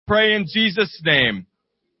pray in Jesus' name.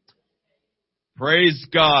 Praise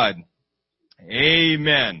God.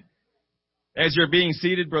 Amen. As you're being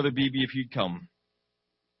seated, Brother Beebe, if you'd come.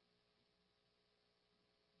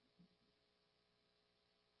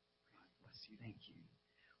 Thank you.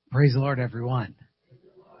 Praise the Lord, everyone.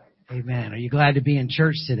 Amen. Are you glad to be in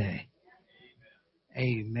church today?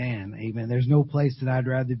 Amen. Amen. There's no place that I'd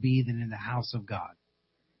rather be than in the house of God.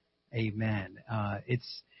 Amen.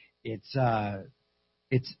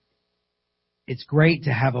 It's great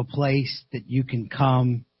to have a place that you can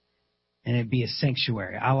come and it be a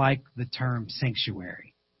sanctuary. I like the term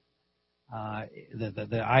sanctuary.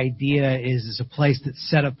 The idea is it's a place that's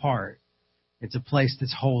set apart. It's a place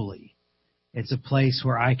that's holy. It's a place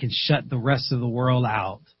where I can shut the rest of the world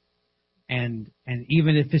out. And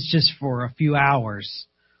even if it's just for a few hours,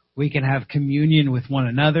 we can have communion with one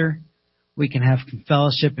another. We can have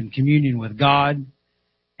fellowship and communion with God.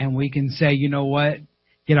 And we can say, you know what?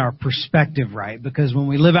 Get our perspective right. Because when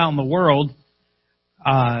we live out in the world,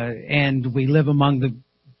 and we live among the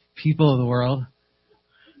people of the world.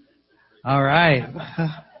 All right.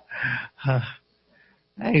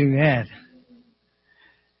 Amen.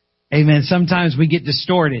 Amen. Sometimes we get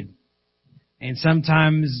distorted. And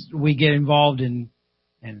sometimes we get involved in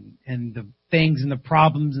the things and the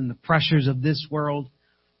problems and the pressures of this world.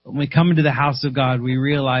 When we come into the house of God, we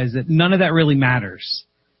realize that none of that really matters.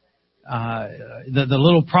 The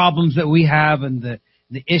little problems that we have and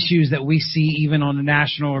the issues that we see even on a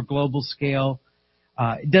national or global scale,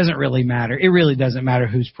 it doesn't really matter. It really doesn't matter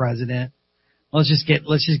who's president. Let's just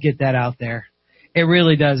get that out there. It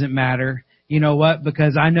really doesn't matter. You know what?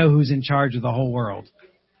 Because I know who's in charge of the whole world.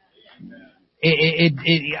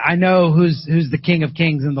 I know who's the King of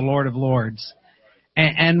Kings and the Lord of Lords.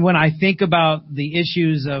 And when I think about the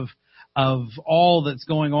issues of all that's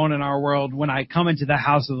going on in our world, when I come into the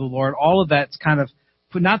house of the Lord, all of that's kind of,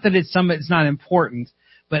 not that it's not important,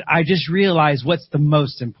 but I just realize what's the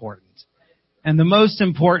most important. And the most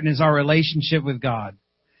important is our relationship with God.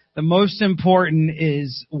 The most important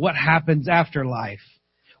is what happens after life.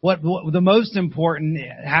 What the most important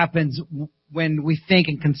happens when we think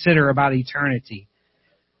and consider about eternity.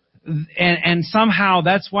 And somehow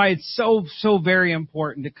that's why it's so very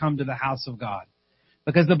important to come to the house of God.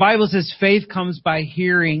 Because the Bible says faith comes by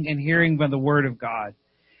hearing and hearing by the word of God.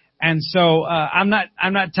 And so, I'm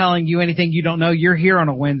not telling you anything you don't know. You're here on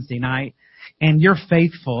a Wednesday night and you're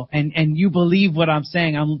faithful and you believe what I'm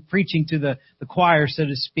saying. I'm preaching to the choir, so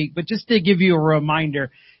to speak. But just to give you a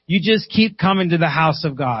reminder, you just keep coming to the house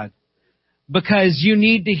of God. Because you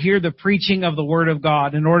need to hear the preaching of the Word of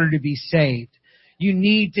God in order to be saved. You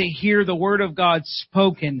need to hear the Word of God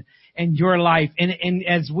spoken in your life. And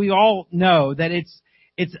as we all know that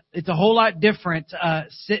it's a whole lot different,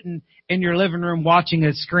 sitting in your living room watching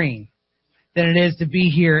a screen than it is to be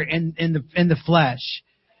here in the flesh.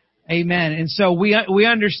 Amen. And so we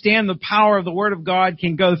understand the power of the Word of God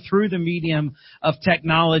can go through the medium of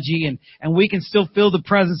technology and we can still feel the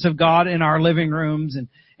presence of God in our living rooms and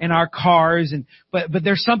in our cars, but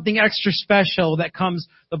there's something extra special that comes.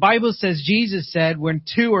 The Bible says, Jesus said, when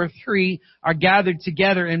 2 or 3 are gathered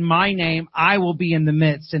together in my name, I will be in the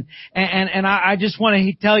midst. And I just want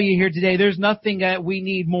to tell you here today, there's nothing that we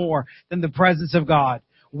need more than the presence of God.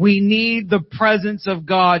 We need the presence of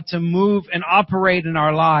God to move and operate in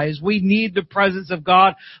our lives. We need the presence of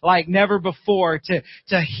God like never before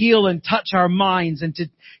to heal and touch our minds and to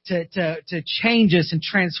change us and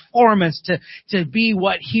transform us to be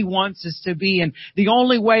what He wants us to be. And the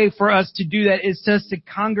only way for us to do that is just to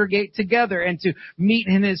congregate together and to meet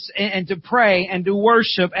in His, and to pray and to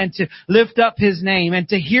worship and to lift up His name and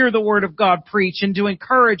to hear the Word of God preached and to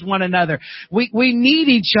encourage one another. We need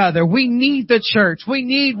each other. We need the church. We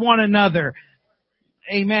need one another.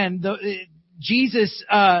 Amen. Jesus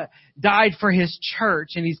died for His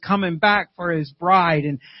church and He's coming back for His bride.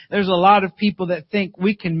 And there's a lot of people that think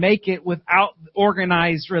we can make it without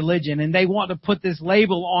organized religion. And they want to put this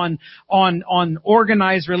label on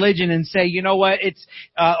organized religion and say, you know what, it's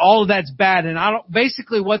all of that's bad. And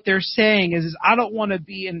basically what they're saying is I don't want to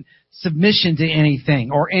be in submission to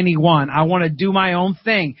anything or anyone. I want to do my own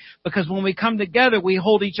thing. Because when we come together, we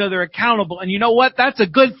hold each other accountable. And you know what? That's a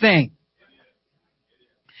good thing.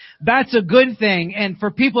 That's a good thing. And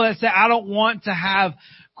for people that say, I don't want to have,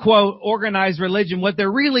 quote, organized religion, what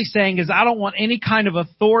they're really saying is I don't want any kind of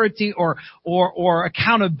authority or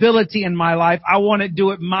accountability in my life. I want to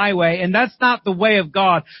do it my way. And that's not the way of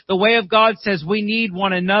God. The way of God says we need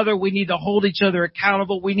one another. We need to hold each other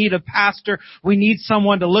accountable. We need a pastor. We need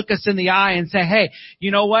someone to look us in the eye and say, hey,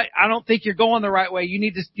 you know what? I don't think you're going the right way. You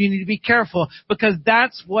need to be careful, because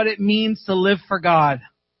that's what it means to live for God.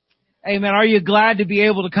 Amen. Are you glad to be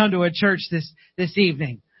able to come to a church this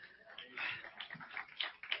evening?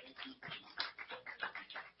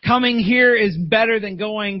 Coming here is better than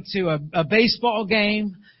going to a baseball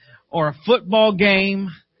game or a football game.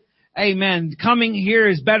 Amen. Coming here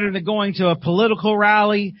is better than going to a political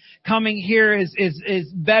rally. Coming here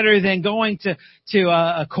is better than going to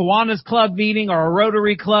a Kiwanis Club meeting or a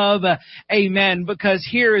Rotary Club. Amen. Because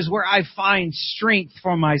here is where I find strength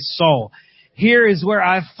for my soul. Here is where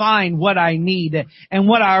I find what I need. And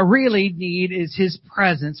what I really need is His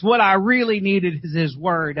presence. What I really need is His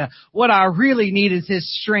Word. What I really need is His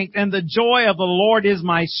strength. And the joy of the Lord is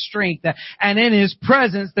my strength. And in His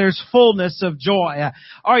presence there's fullness of joy.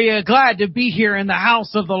 Are you glad to be here in the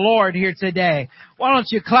house of the Lord here today? Why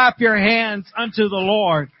don't you clap your hands unto the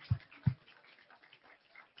Lord?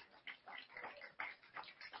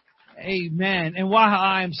 Amen. And while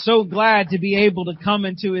I'm so glad to be able to come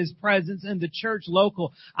into His presence in the church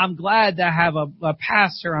local, I'm glad that I have a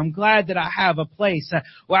pastor. I'm glad that I have a place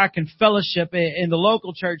where I can fellowship in the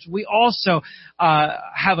local church. We also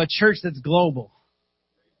have a church that's global.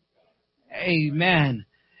 Amen.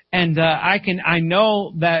 And I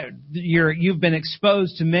know that you've been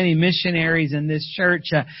exposed to many missionaries in this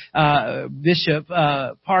church. Bishop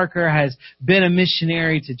Parker has been a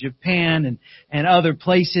missionary to Japan and other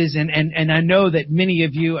places, and I know that many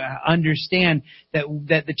of you understand that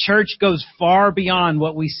the church goes far beyond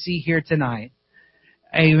what we see here tonight.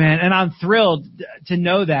 Amen. And I'm thrilled to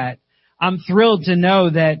know that. I'm thrilled to know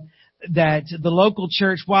that the local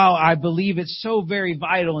church, while I believe it's so very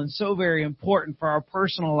vital and so very important for our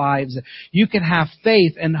personal lives, you can have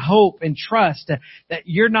faith and hope and trust that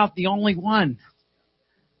you're not the only one.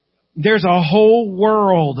 There's a whole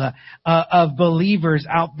world of believers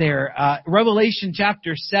out there. Revelation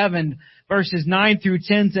chapter 7 verses 9 through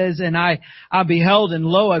 10 says, "And I beheld, and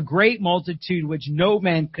lo, a great multitude which no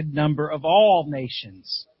man could number, of all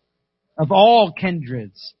nations, of all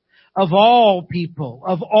kindreds, of all people,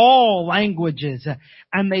 of all languages.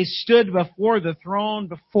 And they stood before the throne,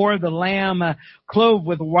 before the Lamb, clothed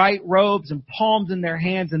with white robes and palms in their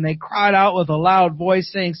hands. And they cried out with a loud voice,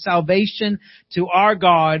 saying, Salvation to our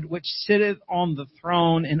God, which sitteth on the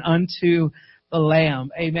throne, and unto the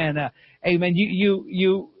Lamb." Amen. Amen.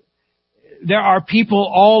 There are people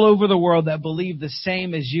all over the world that believe the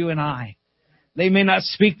same as you and I. They may not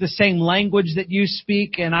speak the same language that you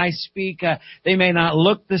speak and I speak. They may not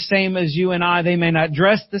look the same as you and I. They may not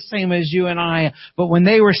dress the same as you and I. But when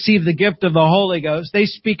they receive the gift of the Holy Ghost, they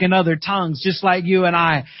speak in other tongues just like you and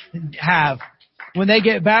I have. When they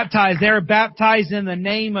get baptized, they're baptized in the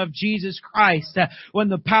name of Jesus Christ. When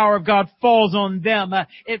the power of God falls on them,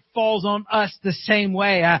 it falls on us the same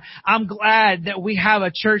way. I'm glad that we have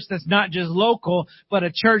a church that's not just local, but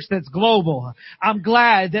a church that's global. I'm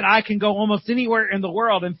glad that I can go almost anywhere in the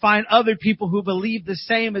world and find other people who believe the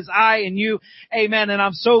same as I and you. Amen. And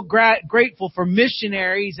I'm so grateful for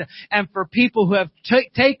missionaries and for people who have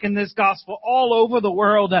taken this gospel all over the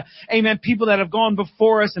world. Amen. People that have gone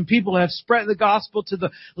before us and people who have spread the gospel to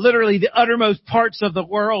literally the uttermost parts of the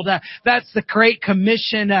world. That's the Great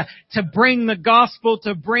Commission, to bring the gospel,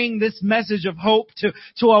 to bring this message of hope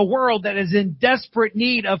to a world that is in desperate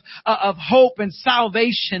need of hope and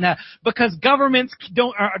salvation, because governments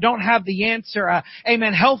don't have the answer.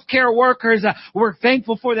 Amen. Healthcare workers, we're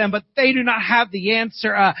thankful for them, but they do not have the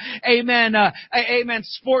answer. Amen. Amen.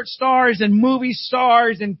 Sports stars and movie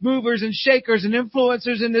stars and movers and shakers and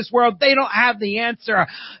influencers in this world, they don't have the answer.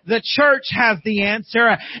 The church has the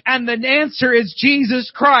answer, and the answer is Jesus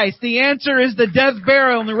Christ. The answer is the death,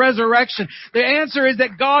 burial, and the resurrection. The answer is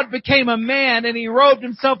that God became a man and He robed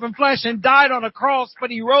Himself in flesh and died on a cross, but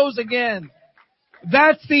He rose again.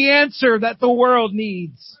 That's the answer that the world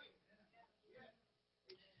needs.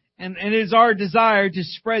 And it is our desire to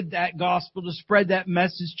spread that gospel, to spread that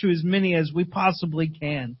message to as many as we possibly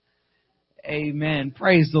can. Amen.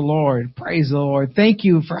 Praise the Lord. Praise the Lord. Thank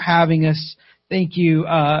you for having us. Thank you,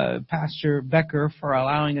 Pastor Becker, for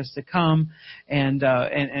allowing us to come, and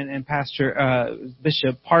Pastor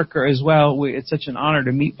Bishop Parker as well. It's such an honor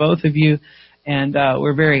to meet both of you, and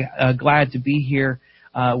we're very glad to be here.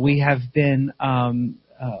 We have been on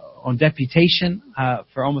deputation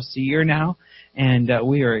for almost a year now, and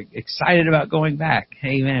we are excited about going back.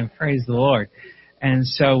 Amen. Praise the Lord. And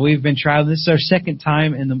so we've been traveling. This is our second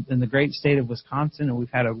time in the great state of Wisconsin, and we've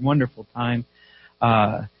had a wonderful time.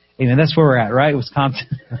 Amen. That's where we're at, right? Wisconsin.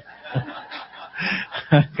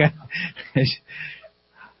 Okay.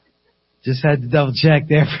 Just had to double check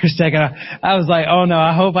there for a second. I was like, oh no,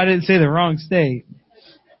 I hope I didn't say the wrong state.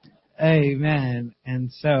 Amen.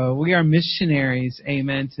 And so we are missionaries,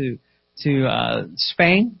 amen, to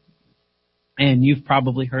Spain. And you've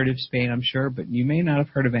probably heard of Spain, I'm sure, but you may not have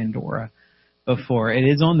heard of Andorra before. It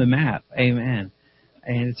is on the map. Amen.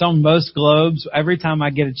 And it's on most globes. Every time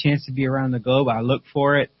I get a chance to be around the globe, I look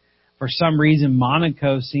for it. For some reason,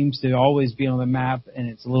 Monaco seems to always be on the map, and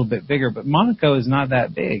it's a little bit bigger. But Monaco is not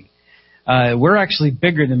that big. We're actually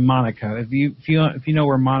bigger than Monaco. If you know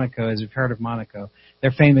where Monaco is, if you've heard of Monaco,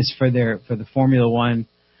 they're famous for the Formula One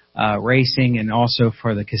racing, and also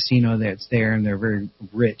for the casino that's there, and they're very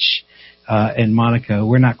rich in Monaco.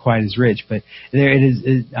 We're not quite as rich, but there it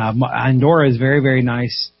is. Andorra is very, very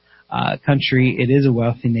nice country. It is a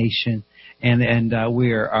wealthy nation, and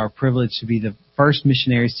we are privileged to be the first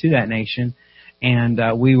missionaries to that nation. And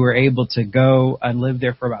we were able to go and live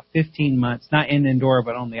there for about 15 months, not in Andorra,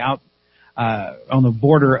 but on the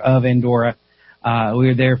border of Andorra. We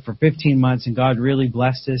were there for 15 months, and God really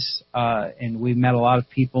blessed us, and we met a lot of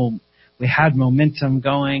people. We had momentum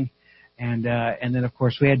going, and then of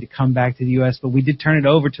course we had to come back to the U.S., but we did turn it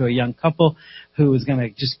over to a young couple who was going to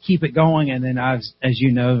just keep it going. And then, as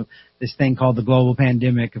you know, this thing called the global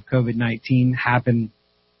pandemic of COVID-19 happened,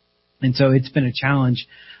 and so it's been a challenge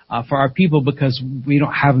for our people, because we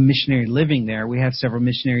don't have a missionary living there. We have several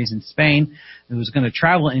missionaries in Spain who was going to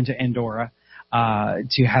travel into Andorra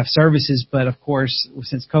to have services, but of course,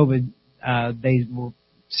 since COVID, they were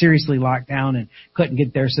seriously locked down and couldn't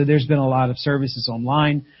get there. So there's been a lot of services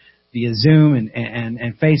online via Zoom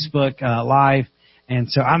and Facebook Live. And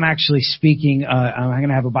so I'm actually speaking. I'm going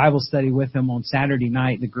to have a Bible study with them on Saturday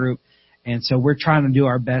night, the group. And so we're trying to do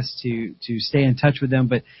our best to stay in touch with them.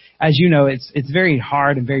 But as you know, it's very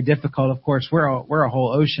hard and very difficult. Of course, we're a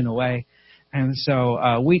whole ocean away. And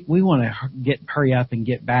so we want to hurry up and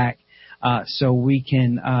get back so we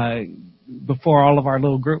can before all of our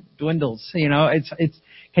little group dwindles. You know, it's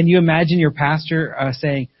can you imagine your pastor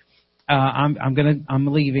saying, I'm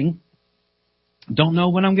leaving. Don't know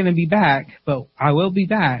when I'm going to be back, but I will be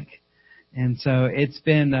back. And so it's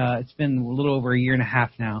been a little over a year and a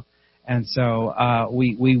half now. And so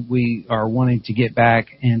we are wanting to get back,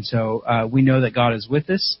 and so we know that God is with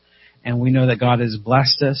us, and we know that God has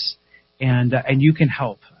blessed us, and you can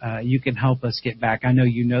help. You can help us get back. I know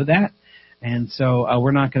you know that, and so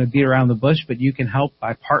we're not going to beat around the bush, but you can help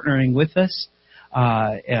by partnering with us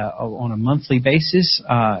on a monthly basis.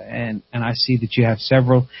 And I see that you have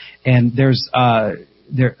several, and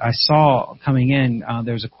I saw coming in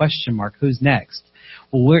there's a question mark. Who's next?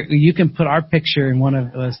 Well, you can put our picture in one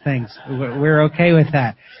of those things. We're okay with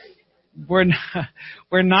that. We're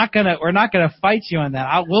not gonna fight you on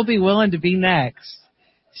that. We'll be willing to be next.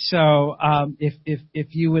 So, if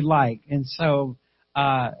you would like. And so,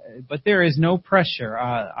 but there is no pressure,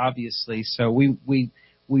 obviously. So we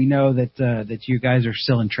know that you guys are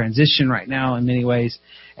still in transition right now in many ways.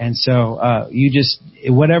 And so, you just,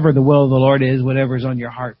 whatever the will of the Lord is, whatever's on your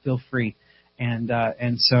heart, feel free.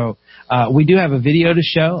 And so we do have a video to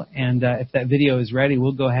show, and if that video is ready,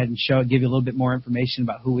 we'll go ahead and show it, give you a little bit more information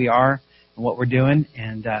about who we are and what we're doing,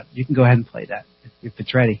 and you can go ahead and play that if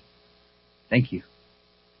it's ready. Thank you.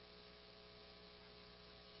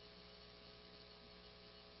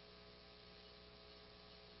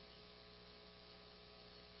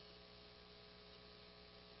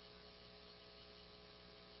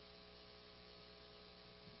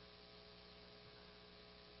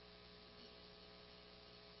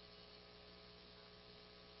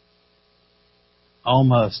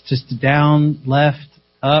 Almost. Just down, left,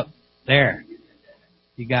 up, there.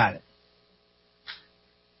 You got it.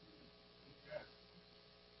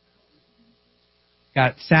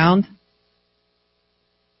 Got sound?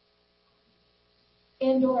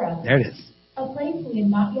 Andorra. There it is. A place we had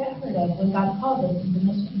not yet heard of when God called us into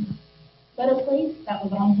mission, but a place that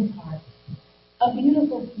was on His heart. A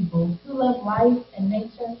beautiful people who love life and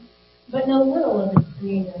nature, but know little of its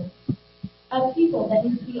Creator. A people that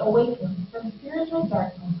needs to be awakened from spiritual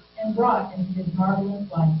darkness and brought into His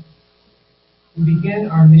marvelous light. We began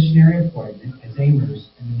our missionary appointment as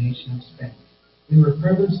aimers in the nation of Spain. We were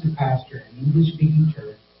privileged to pastor an English-speaking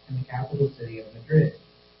church in the capital city of Madrid.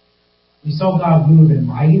 We saw God move in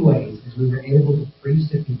mighty ways as we were able to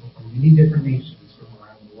preach to people from many different nations from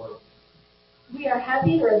around the world. We are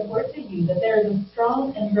happy to report to you that there is a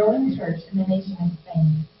strong and growing church in the nation of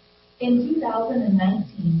Spain. In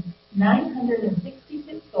 2019,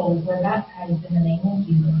 966 souls were baptized in the name of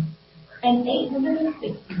Jesus, and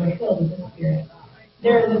 860 were filled with the Spirit.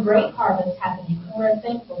 There is a great harvest happening, and we're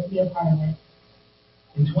thankful to be a part of it.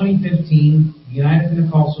 In 2015, the United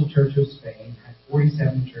Pentecostal Church of Spain had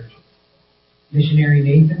 47 churches. Missionary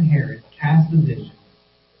Nathan Harris cast the vision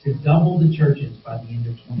to double the churches by the end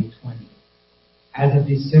of 2020. As of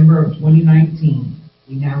December of 2019,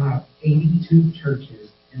 we now have 82 churches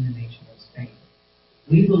in the nation of Spain.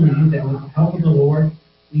 We believe that with the help of the Lord,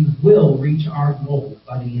 we will reach our goal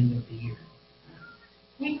by the end of the year.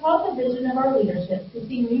 We caught the vision of our leadership to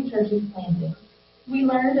see new churches planted. We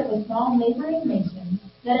learned of a small neighboring nation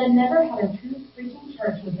that had never had a truth-preaching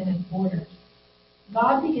church within its borders.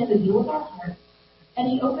 God began to deal with our hearts,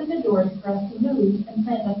 and He opened the doors for us to move and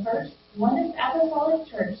plant the first Oneness Apostolic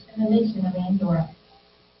Church in the nation of Andorra.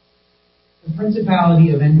 The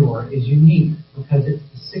Principality of Andorra is unique because it's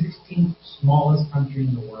the 16th smallest country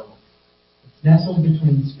in the world. It's nestled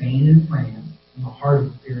between Spain and France in the heart of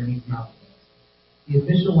the Pyrenees Mountains. The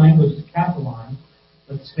official language is Catalan,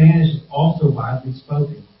 but Spanish is also widely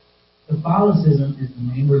spoken. Catholicism is the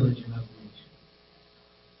main religion of the nation.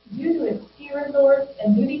 Due to its ski resorts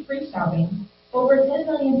and duty-free shopping, over 10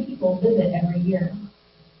 million people visit every year.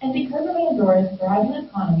 And because of Andorra's thriving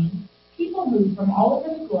economy, people move from all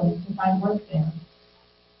over the globe to find work there.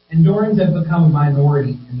 Andorrans have become a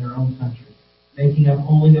minority in their own country, making up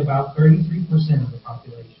only about 33% of the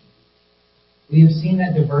population. We have seen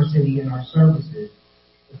that diversity in our services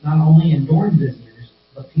with not only Andorran visitors,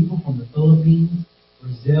 but people from the Philippines,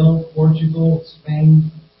 Brazil, Portugal,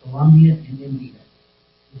 Spain, Colombia, and India.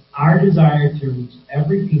 It's our desire to reach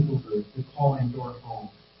every people group to call Andorra home.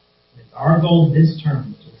 It's our goal this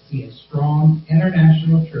term to see a strong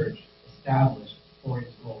international church established for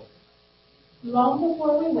its glory. Long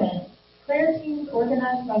before we went, prayer teams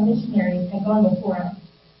organized by missionaries had gone before us,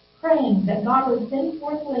 praying that God would send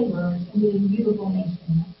forth laborers into this beautiful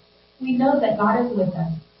nation. We know that God is with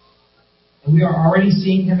us. And we are already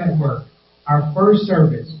seeing Him at work. Our first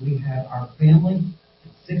service, we had our family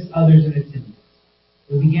and 6 others in attendance.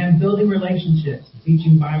 We began building relationships and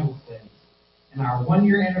teaching Bible studies. In our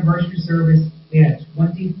 1-year anniversary service, we had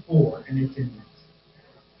 24 in attendance.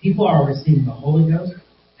 People are receiving the Holy Ghost,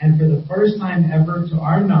 and for the first time ever, to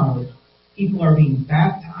our knowledge, people are being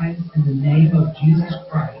baptized in the name of Jesus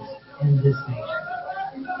Christ in this nation.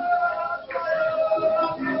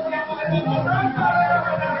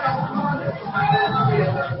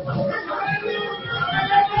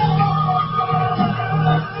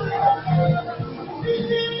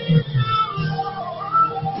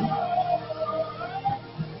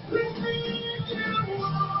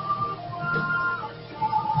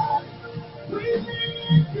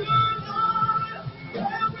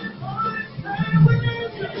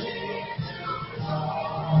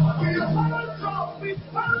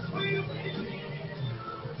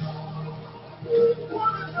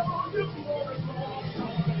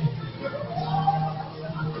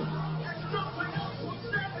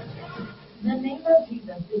 The name of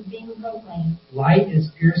Jesus is being proclaimed. Light is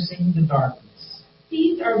piercing the darkness.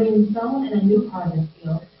 Seeds are being sown in a new harvest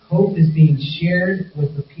field. Hope is being shared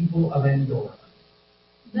with the people of Andorra.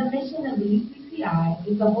 The mission of the UCCI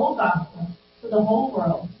is the whole gospel to the whole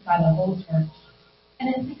world by the whole church.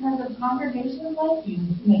 And it's because of congregations like you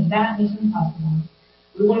who make that mission possible.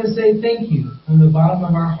 We want to say thank you from the bottom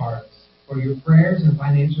of our hearts for your prayers and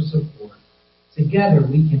financial support. Together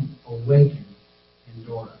we can awaken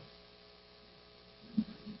Andorra.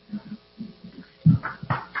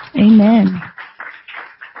 Amen.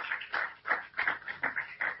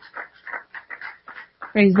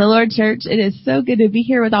 Praise the Lord, church. It is so good to be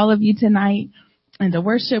here with all of you tonight and to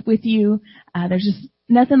worship with you. There's just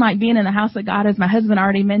nothing like being in the house of God, as my husband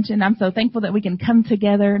already mentioned. I'm so thankful that we can come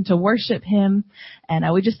together to worship Him. And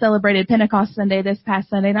we just celebrated Pentecost Sunday this past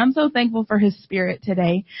Sunday, and I'm so thankful for His Spirit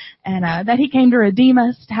today, and that He came to redeem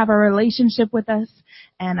us, to have a relationship with us.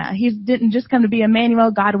 And He didn't just come to be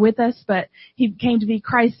Emmanuel, God with us, but He came to be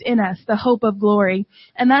Christ in us, the hope of glory.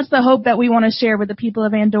 And that's the hope that we want to share with the people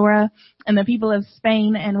of Andorra and the people of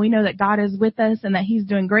Spain. And we know that God is with us and that He's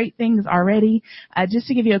doing great things already. Just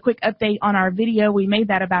to give you a quick update on our video, we made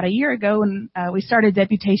that about a year ago, and we started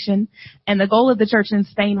Deputation. And the goal of the church in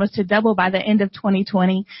Spain was to double by the end of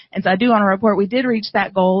 2020. And so I do want to report we did reach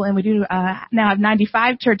that goal, and we do now have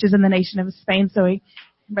 95 churches in the nation of Spain. So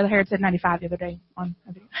Brother Harrod said 95 the other day on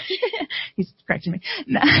a video. He's correcting me.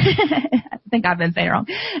 No, I think I've been saying it wrong.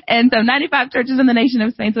 And so 95 churches in the nation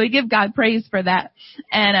of Spain. So we give God praise for that.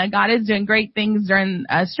 And God is doing great things during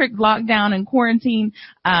a strict lockdown and quarantine.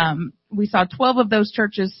 We saw 12 of those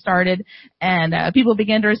churches started, and people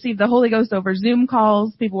began to receive the Holy Ghost over Zoom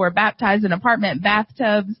calls. People were baptized in apartment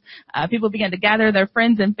bathtubs. People began to gather their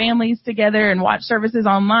friends and families together and watch services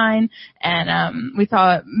online. And we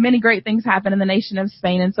saw many great things happen in the nation of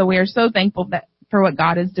Spain. And so we are so thankful for what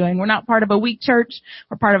God is doing. We're not part of a weak church.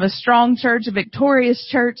 We're part of a strong church, a victorious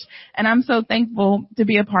church. And I'm so thankful to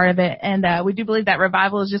be a part of it. And we do believe that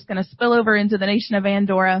revival is just going to spill over into the nation of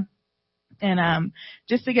Andorra. And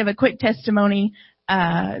just to give a quick testimony,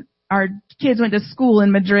 our kids went to school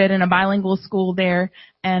in Madrid, in a bilingual school there,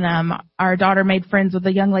 and our daughter made friends with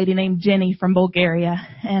a young lady named Jenny from Bulgaria,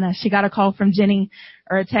 and she got a call from Jenny,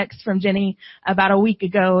 or a text from Jenny about a week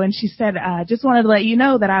ago, and she said, just wanted to let you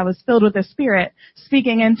know that I was filled with the Spirit,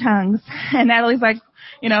 speaking in tongues. And Natalie's like,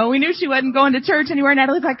 we knew she wasn't going to church anywhere.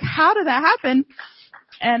 Natalie's like, how did that happen?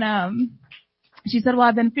 And she said,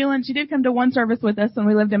 well, she did come to one service with us when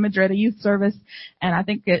we lived in Madrid, a youth service, and I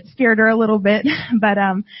think it scared her a little bit. But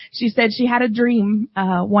she said she had a dream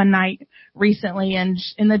one night recently, and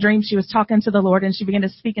in the dream she was talking to the Lord, and she began to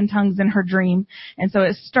speak in tongues in her dream. And so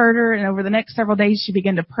it stirred her, and over the next several days she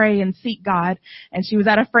began to pray and seek God. And she was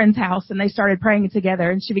at a friend's house, and they started praying together,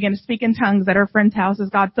 and she began to speak in tongues at her friend's house as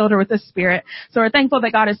God filled her with the Spirit. So we're thankful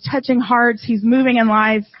that God is touching hearts. He's moving in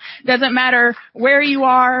lives. Doesn't matter where you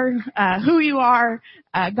are, who you are.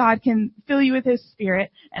 God can fill you with His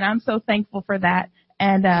Spirit, and I'm so thankful for that.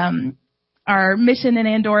 And our mission in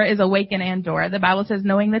Andorra is Awake in Andorra. The Bible says,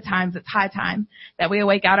 knowing the times, it's high time that we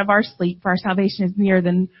awake out of our sleep, for our salvation is nearer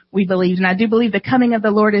than we believed. And I do believe the coming of the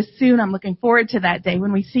Lord is soon. I'm looking forward to that day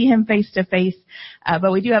when we see Him face to face.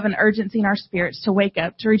 But we do have an urgency in our spirits to wake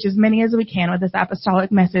up, to reach as many as we can with this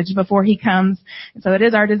apostolic message before He comes. And so it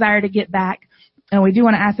is our desire to get back. And we do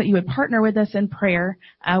want to ask that you would partner with us in prayer.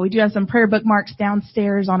 We do have some prayer bookmarks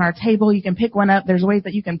downstairs on our table. You can pick one up. There's ways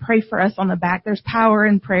that you can pray for us on the back. There's power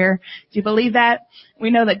in prayer. Do you believe that? We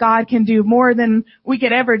know that God can do more than we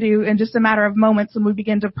could ever do in just a matter of moments when we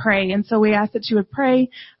begin to pray. And so we ask that you would pray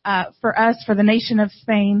for us, for the nation of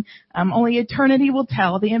Spain. Only eternity will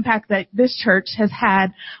tell the impact that this church has had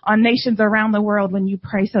on nations around the world when you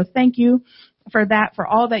pray. So thank you for that, for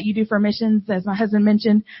all that you do for missions. As my husband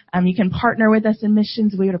mentioned, you can partner with us in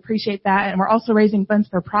missions. We would appreciate that. And we're also raising funds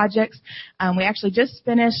for projects. We actually just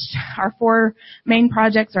finished our 4 main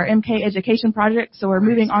projects, our MK education project. So we're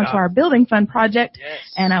moving on to our building fund project.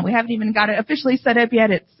 Yes. And we haven't even got it officially set up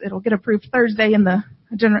yet. It'll get approved Thursday in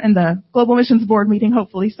the Global Missions Board meeting,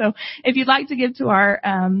 hopefully. So if you'd like to give to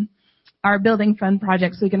our building fund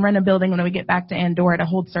project, so we can rent a building when we get back to Andorra to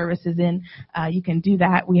hold services in, you can do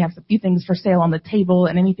that. We have a few things for sale on the table,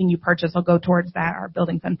 and anything you purchase will go towards that, our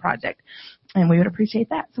building fund project. And we would appreciate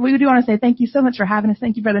that. So we do want to say thank you so much for having us.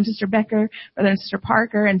 Thank you, Brother and Sister Becker, Brother and Sister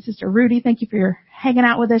Parker, and Sister Rudy. Thank you for your hanging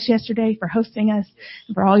out with us yesterday, for hosting us,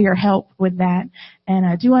 and for all your help with that. And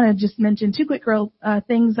I do want to just mention 2 quick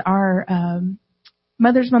things. Our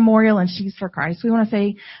Mother's Memorial and She's for Christ. We want to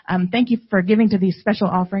say thank you for giving to these special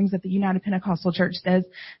offerings that the United Pentecostal Church does.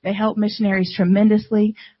 They help missionaries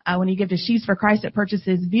tremendously. When you give to She's for Christ, it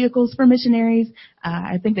purchases vehicles for missionaries.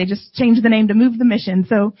 I think they just changed the name to Move the Mission.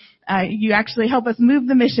 So you actually help us move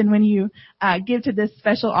the mission when you give to this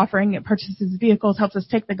special offering. It purchases vehicles, helps us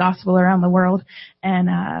take the gospel around the world. And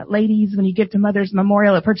ladies, when you give to Mother's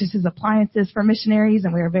Memorial, it purchases appliances for missionaries,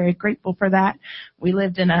 and we are very grateful for that. We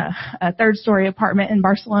lived in a 3rd-story apartment in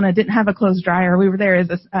Barcelona, didn't have a clothes dryer. We were there as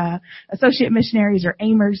associate missionaries, or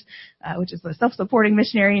AIMers, which is a self-supporting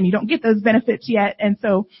missionary, and you don't get those benefits yet. And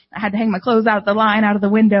so I had to hang my clothes out the line, out of the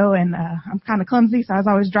window, and I'm kind of clumsy, so I was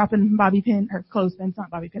always dropping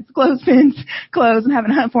clothespins, clothes, and having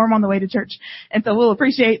to hunt for them on the way to church. And so we'll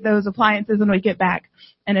appreciate those appliances when we get back.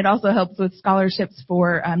 And it also helps with scholarships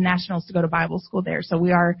for nationals to go to Bible school there. So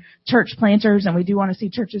we are church planters, and we do want to see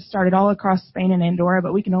churches started all across Spain and Andorra,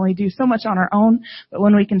 but we can only do so much on our own. But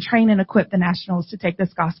when we can train and equip the nationals to take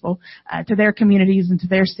this gospel to their communities and to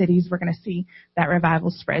their cities, we're going to see that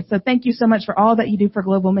revival spread. So thank you so much for all that you do for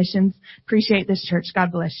global missions. Appreciate this church.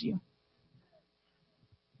 God bless you.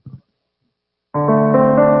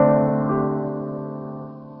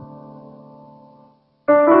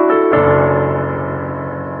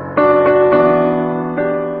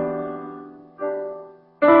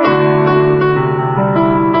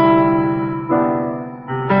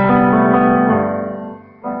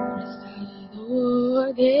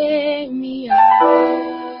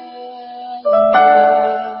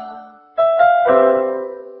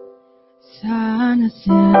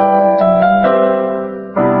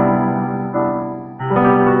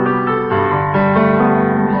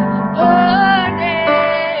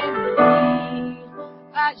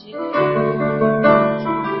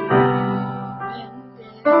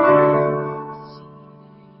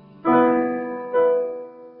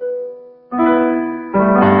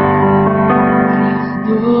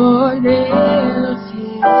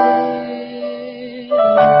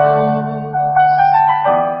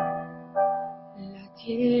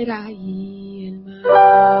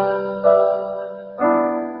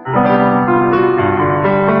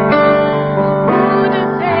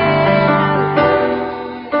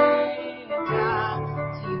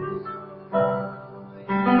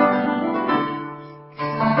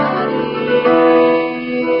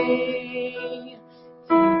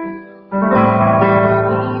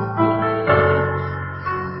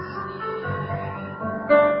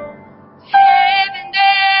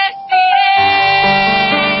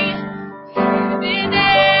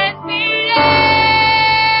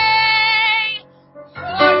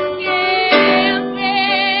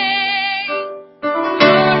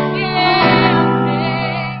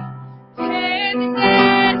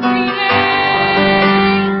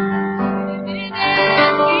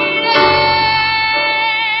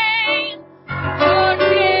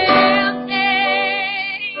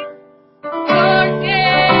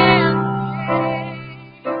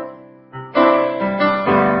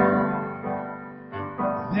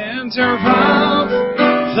 mender of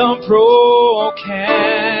the broken,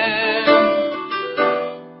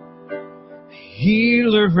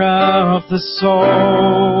 healer of the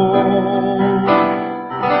soul,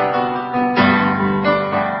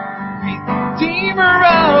 Redeemer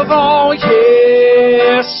of all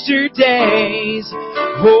yesterdays.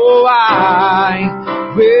 Oh, I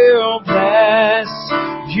will bless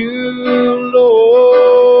you, Lord.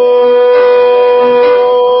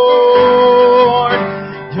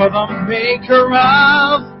 You're the maker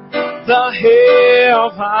of the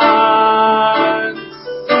heavens,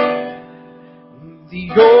 the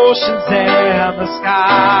oceans and the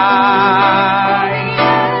sky.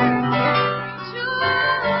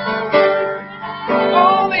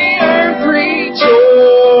 All the earth rejoices.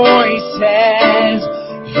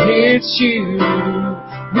 It's you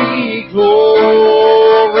we glorify.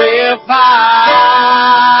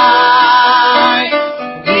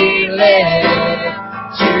 We live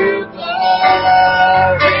to glorify.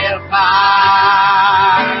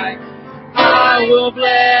 I will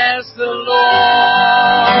bless the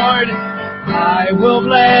Lord. I will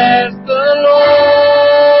bless the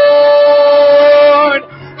Lord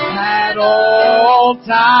at all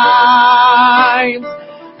times.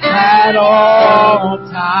 At all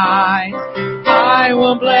times, I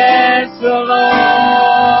will bless the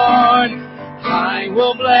Lord. I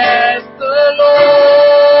will bless the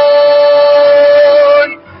Lord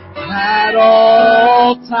at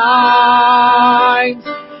all times.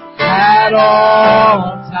 At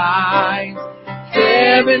all times,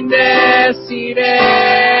 heaven descending,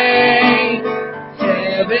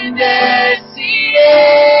 heaven descending,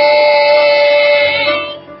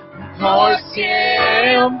 por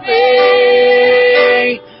siempre,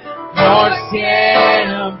 por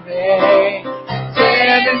siempre,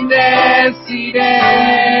 heaven descending,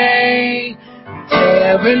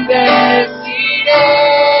 heaven descending,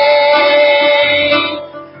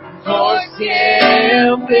 por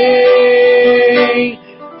siempre,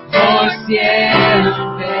 por siempre.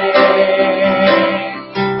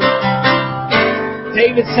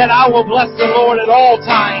 David said, I will bless the Lord at all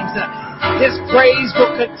times. His praise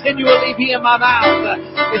will continually be in my mouth.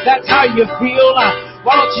 If that's how you feel,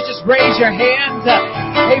 why don't you just raise your hands,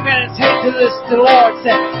 amen, and take to this to the Lord. Say,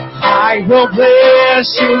 I will bless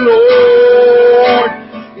you, Lord.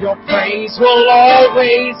 Your praise will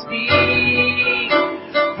always be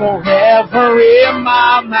forever in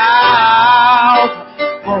my mouth,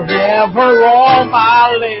 forever on my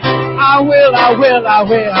lips. I will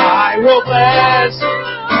bless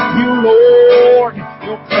you, Lord.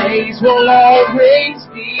 Your praise will always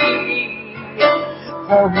be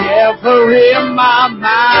forever in my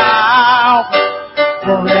mouth,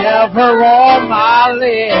 forever on my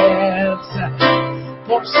lips.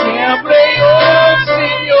 Por siempre, oh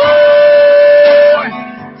Señor,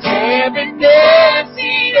 te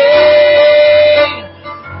bendeciré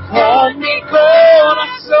con mi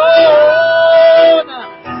corazón,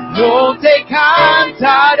 yo te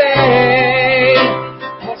cantaré.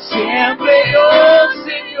 Por siempre, oh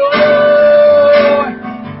Señor,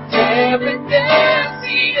 te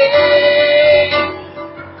bendeciré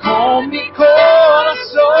con mi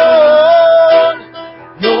corazón,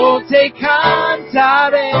 yo te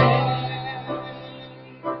cantaré.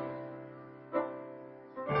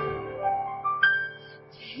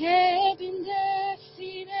 Te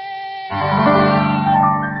bendeciré,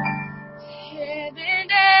 te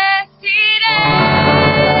bendeciré,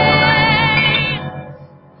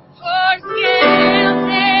 por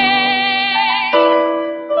siempre,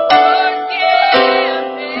 por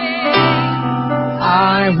siempre.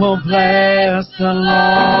 I will bless the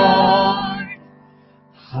Lord.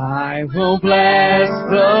 I will bless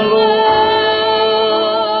the Lord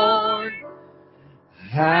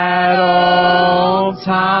at all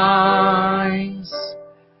times.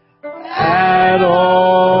 At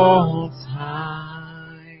all times.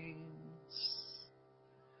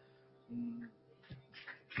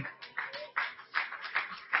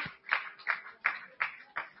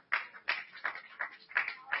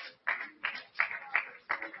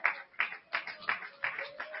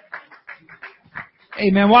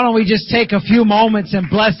 Amen. Why don't we just take a few moments and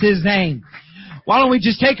bless His name? Why don't we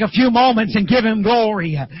just take a few moments and give Him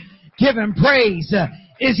glory, give Him praise?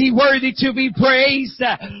 Is He worthy to be praised?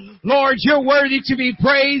 Lord, You're worthy to be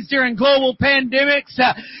praised during global pandemics.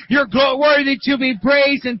 You're worthy to be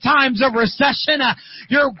praised in times of recession.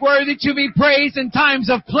 You're worthy to be praised in times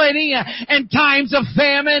of plenty and times of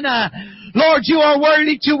famine. Lord, You are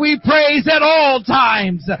worthy to be praised at all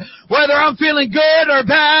times. Whether I'm feeling good or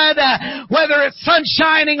bad, whether it's sun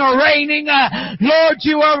shining or raining, Lord,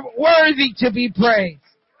 You are worthy to be praised.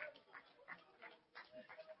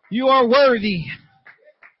 You are worthy.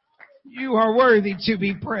 You are worthy to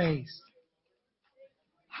be praised.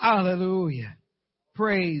 Hallelujah.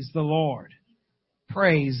 Praise the Lord.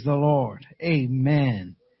 Praise the Lord.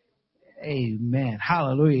 Amen. Amen.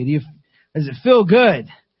 Hallelujah. Does it feel good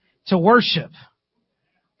to worship?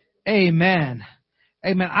 Amen.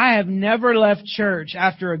 Amen. I have never left church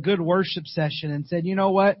after a good worship session and said, you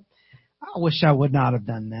know what? I wish I would not have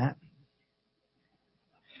done that.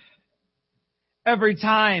 Every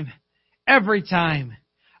time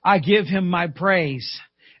I give Him my praise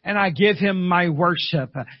and I give Him my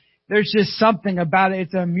worship, there's just something about it.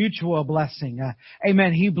 It's a mutual blessing.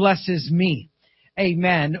 Amen. He blesses me.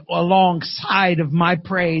 Amen. Alongside of my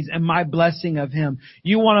praise and my blessing of Him.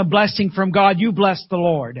 You want a blessing from God? You bless the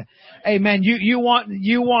Lord. Amen. You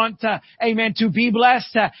want, amen, to be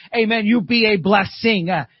blessed. Amen. You be a blessing.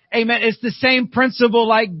 Amen. It's the same principle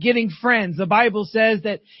like getting friends. The Bible says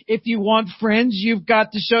that if you want friends, you've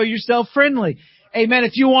got to show yourself friendly. Amen.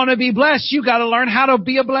 If you want to be blessed, you got to learn how to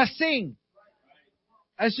be a blessing.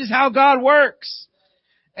 That's just how God works.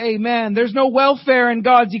 Amen. There's no welfare in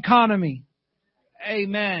God's economy.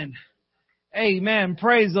 Amen. Amen.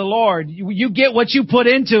 Praise the Lord. You get what you put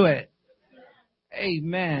into it.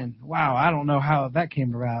 Amen. Wow. I don't know how that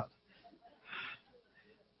came about.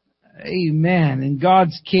 Amen. In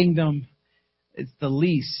God's kingdom, it's the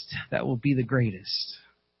least that will be the greatest.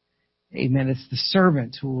 Amen. It's the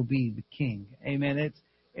servant who will be the king. Amen.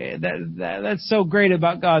 That's so great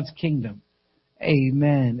about God's kingdom.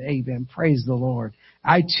 Amen. Amen. Praise the Lord.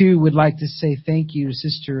 I too would like to say thank you to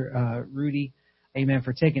Sister Rudy. Amen.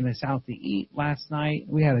 For taking us out to eat last night.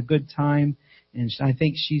 We had a good time, and I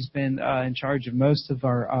think she's been in charge of most of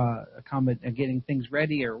our getting things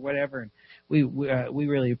ready or whatever. And we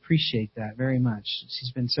really appreciate that very much.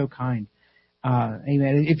 She's been so kind.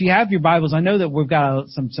 Amen. If you have your Bibles, I know that we've got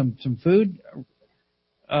some food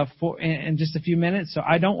for in just a few minutes, so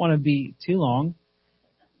I don't want to be too long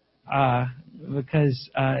because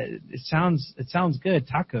it sounds good.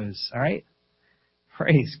 Tacos, all right?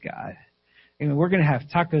 Praise God. Amen. We're going to have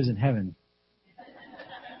tacos in heaven.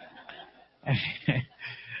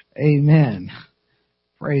 Amen.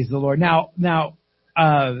 Praise the Lord. Now,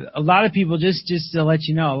 a lot of people, just to let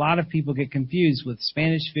you know, a lot of people get confused with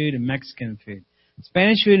Spanish food and Mexican food.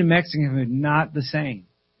 Spanish food and Mexican food, not the same.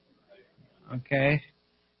 Okay?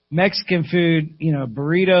 Mexican food,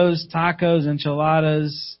 burritos, tacos,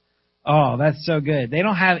 enchiladas. Oh, that's so good. They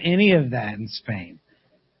don't have any of that in Spain.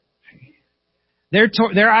 Their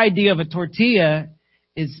idea of a tortilla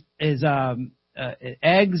is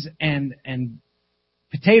eggs and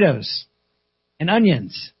potatoes and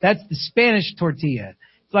onions. That's the Spanish tortilla.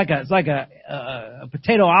 It's like a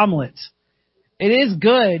potato omelet. It is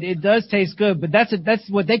good. It does taste good, but that's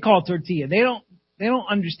what they call tortilla. They don't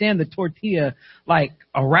understand the tortilla like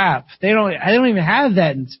a wrap. I don't even have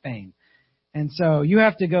that in Spain. And so you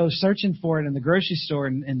have to go searching for it in the grocery store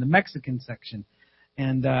in the Mexican section.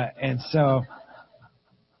 And so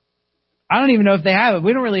I don't even know if they have it.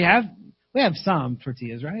 We have some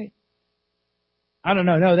tortillas, right? I don't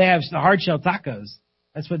know. No, they have the hard shell tacos.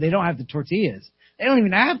 That's what they don't have, the tortillas. They don't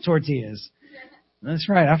even have tortillas. That's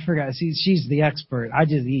right. I forgot. She's the expert. I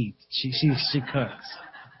just eat. She cooks.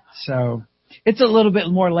 So it's a little bit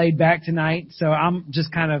more laid back tonight. So I'm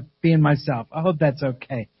just kind of being myself. I hope that's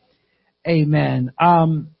okay. Amen.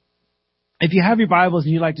 If you have your Bibles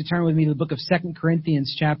and you'd like to turn with me to the book of 2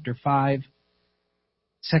 Corinthians chapter 5.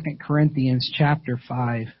 2 Corinthians chapter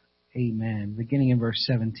 5. Amen. Beginning in verse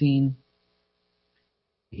 17.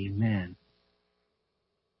 Amen.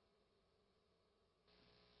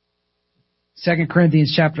 2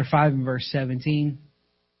 Corinthians chapter 5 and verse 17.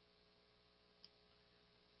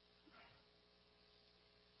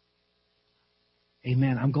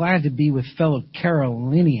 Amen. I'm glad to be with fellow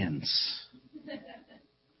Carolinians.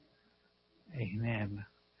 Amen.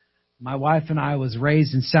 My wife and I was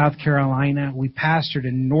raised in South Carolina. We pastored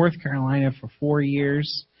in North Carolina for 4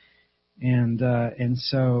 years. And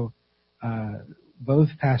so both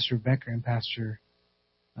Pastor Becker and Pastor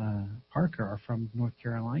Parker are from North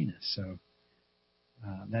Carolina. So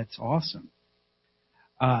that's awesome.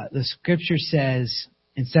 The scripture says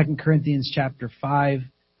in 2 Corinthians chapter 5,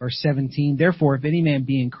 verse 17, therefore, if any man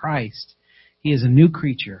be in Christ, he is a new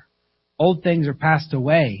creature. Old things are passed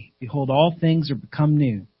away. Behold, all things are become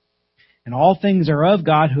new. And all things are of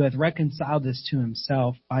God, who hath reconciled us to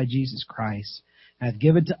himself by Jesus Christ, and hath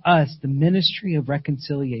given to us the ministry of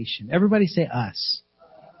reconciliation. Everybody say us.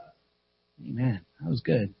 Amen. That was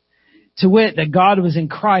good. To wit, that God was in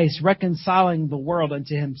Christ reconciling the world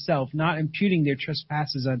unto himself, not imputing their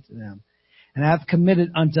trespasses unto them, and hath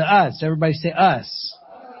committed unto us. Everybody say us.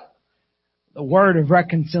 the word of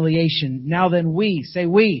reconciliation. Now then we, say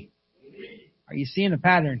we. Are you seeing a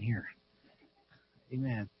pattern here?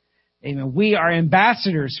 Amen. Amen. We are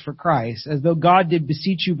ambassadors for Christ. As though God did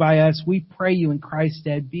beseech you by us, we pray you in Christ's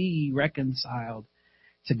stead, be ye reconciled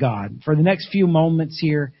to God. For the next few moments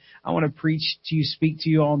here, I want to preach to you, speak to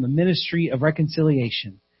you on the ministry of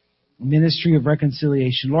reconciliation. Ministry of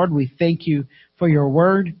reconciliation. Lord, we thank you for your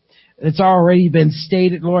word. It's already been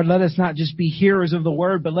stated. Lord, let us not just be hearers of the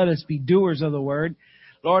word, but let us be doers of the word.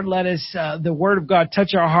 Lord, let us, the word of God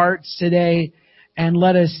touch our hearts today, and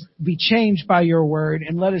let us be changed by your word,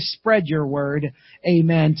 and let us spread your word,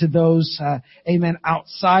 amen, to those, amen,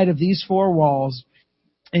 outside of these four walls.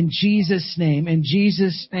 In Jesus'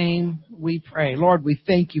 name we pray. Lord, we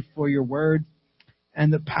thank you for your word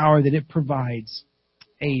and the power that it provides.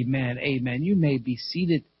 Amen, amen. You may be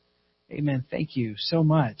seated. Amen. Thank you so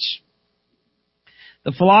much.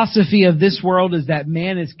 The philosophy of this world is that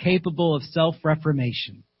man is capable of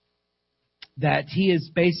self-reformation. That he is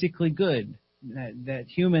basically good. That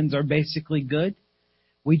humans are basically good.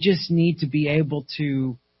 We just need to be able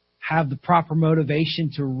to have the proper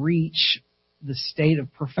motivation to reach the state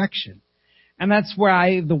of perfection. And that's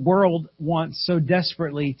why the world wants so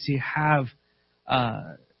desperately to have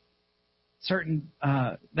certain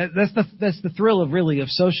that's the thrill of really of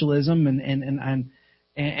socialism and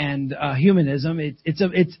humanism.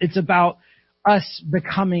 It's about us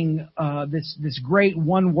becoming this great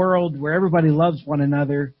one world where everybody loves one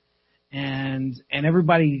another and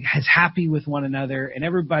everybody is happy with one another and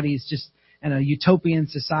everybody's just in a utopian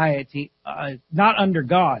society, not under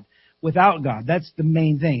God, without God. That's the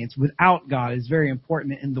main thing. It's without God is very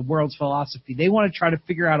important in the world's philosophy. They want to try to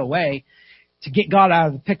figure out a way to get God out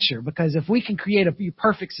of the picture, because if we can create a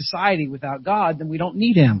perfect society without God, then we don't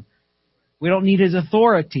need Him. We don't need His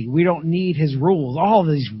authority. We don't need His rules. All of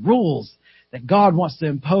these rules that God wants to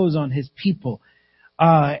impose on His people.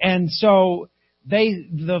 And so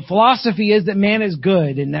the philosophy is that man is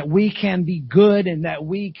good and that we can be good and that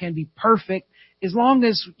we can be perfect as long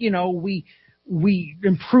as, we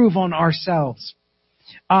improve on ourselves.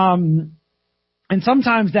 And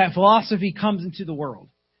sometimes that philosophy comes into the world.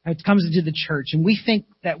 It comes into the church, and we think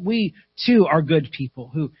that we too are good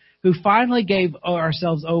people who finally gave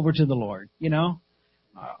ourselves over to the Lord.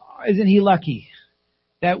 Isn't He lucky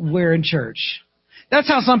that we're in church? That's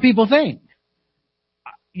how some people think.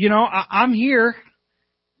 I'm here.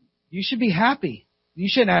 You should be happy. You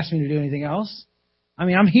shouldn't ask me to do anything else.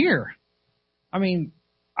 I'm here. I don't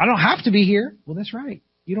have to be here. Well, that's right.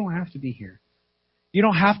 You don't have to be here. You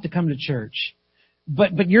don't have to come to church.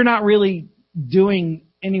 But you're not really doing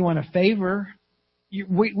anyone a favor.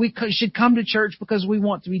 We should come to church because we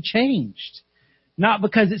want to be changed. Not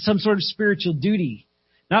because it's some sort of spiritual duty.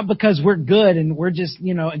 Not because we're good and we're just,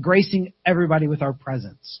 gracing everybody with our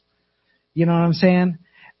presence. You know what I'm saying?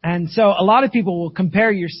 And so a lot of people will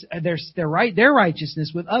compare their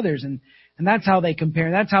righteousness with others, and that's how they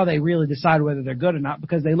compare. That's how they really decide whether they're good or not,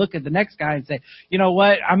 because they look at the next guy and say, you know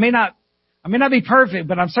what, I may not be perfect,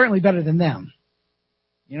 but I'm certainly better than them.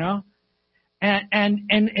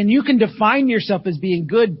 And you can define yourself as being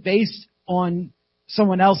good based on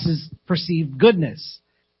someone else's perceived goodness.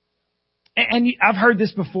 And I've heard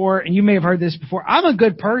this before, and you may have heard this before. I'm a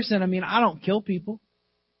good person. I don't kill people.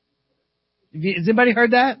 Has anybody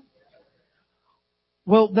heard that?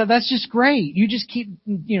 Well, that's just great. You just keep,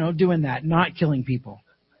 doing that, not killing people.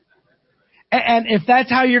 And if that's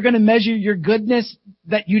how you're going to measure your goodness,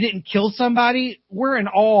 that you didn't kill somebody, we're in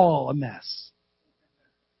all a mess.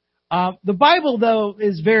 The Bible, though,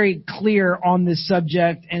 is very clear on this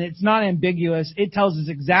subject, and it's not ambiguous. It tells us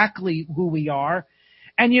exactly who we are.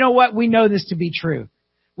 And you know what? We know this to be true.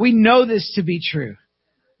 We know this to be true.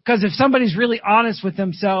 Because if somebody's really honest with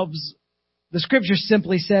themselves, the Scripture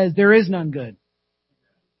simply says there is none good.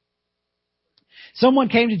 Someone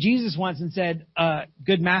came to Jesus once and said,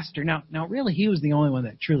 good master. Now really, he was the only one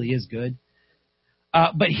that truly is good.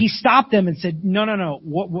 But he stopped them and said, no.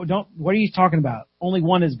 What are you talking about? Only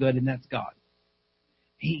one is good, and that's God.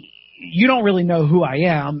 You don't really know who I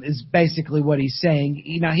am, is basically what he's saying.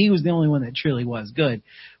 He was the only one that truly was good.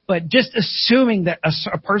 But just assuming that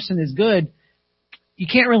a person is good, you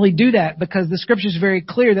can't really do that, because the Scripture is very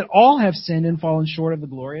clear that all have sinned and fallen short of the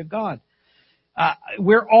glory of God.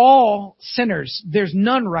 We're all sinners. There's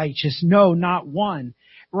none righteous. No, not one.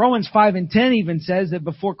 Romans 5:10 even says that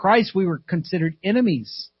before Christ we were considered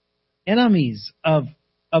enemies of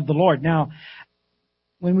the Lord. Now,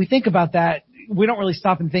 when we think about that, we don't really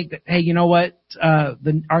stop and think that, hey, you know what?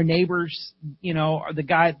 Our neighbors, or the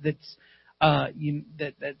guy that's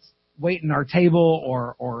that's waiting our table,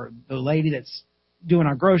 or the lady that's doing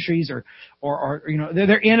our groceries or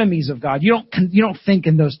they're enemies of God. You don't think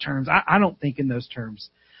in those terms. I don't think in those terms.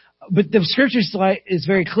 But the scripture is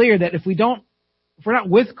very clear that if we're not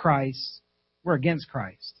with Christ, we're against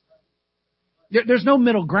Christ. There's no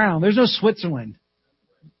middle ground. There's no Switzerland.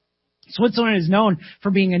 Switzerland is known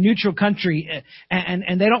for being a neutral country,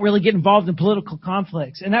 and they don't really get involved in political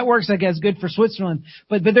conflicts. And that works, I guess, good for Switzerland.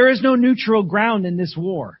 But there is no neutral ground in this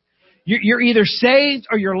war. You're either saved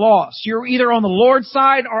or you're lost. You're either on the Lord's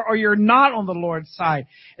side or you're not on the Lord's side.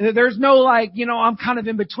 There's no I'm kind of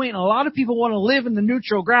in between. A lot of people want to live in the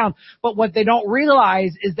neutral ground, but what they don't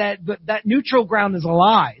realize is that neutral ground is a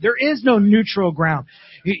lie. There is no neutral ground.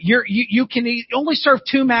 You can only serve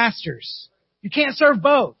two masters. You can't serve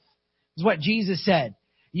both. Is what Jesus said.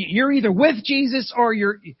 You're either with Jesus or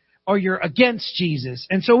you're against Jesus.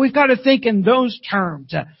 And so we've got to think in those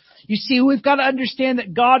terms. You see, we've got to understand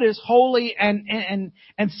that God is holy and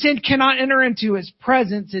sin cannot enter into His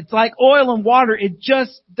presence. It's like oil and water. It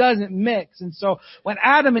just doesn't mix. And so when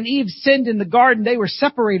Adam and Eve sinned in the garden, they were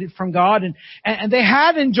separated from God and they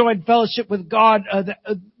had enjoyed fellowship with God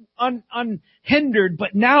unhindered,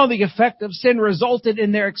 but now the effect of sin resulted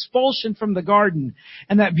in their expulsion from the garden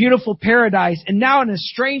and that beautiful paradise. And now an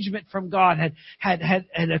estrangement from God had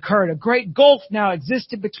occurred. A great gulf now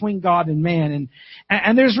existed between God and man.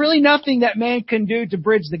 And there's really nothing that man can do to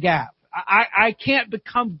bridge the gap. I can't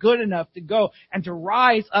become good enough to go and to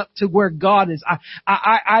rise up to where God is.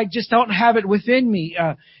 I just don't have it within me.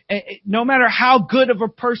 No matter how good of a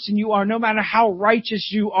person you are, no matter how righteous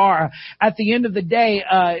you are, at the end of the day,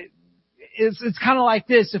 it's kind of like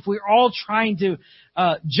this. If we're all trying to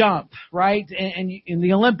jump, right? And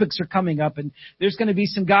the Olympics are coming up, and there's going to be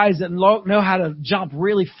some guys that know how to jump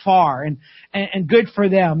really far, and good for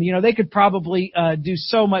them. They could probably do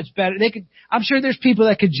so much better. I'm sure there's people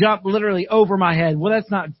that could jump literally over my head. Well,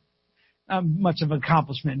 that's not much of an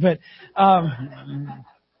accomplishment, but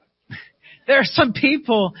there are some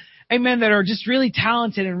people, amen, that are just really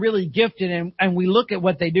talented and really gifted, and we look at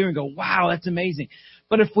what they do and go, wow, that's amazing.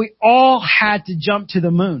 But if we all had to jump to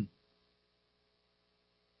the moon,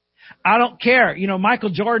 I don't care. Michael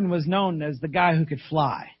Jordan was known as the guy who could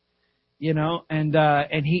fly,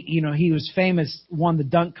 and he was famous, won the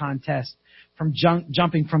dunk contest from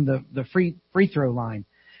jumping from the free throw line.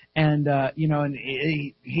 And, and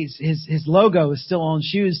his logo is still on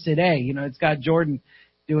shoes today. It's got Jordan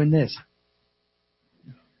doing this.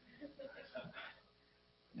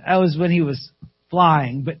 That was when he was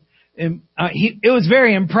flying, but it was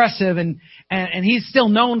very impressive, and he's still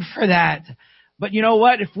known for that. But you know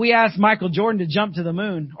what? If we asked Michael Jordan to jump to the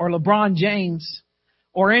moon, or LeBron James,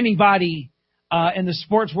 or anybody in the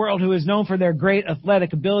sports world who is known for their great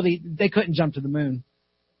athletic ability, they couldn't jump to the moon.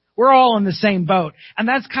 We're all in the same boat. And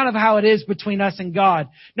that's kind of how it is between us and God.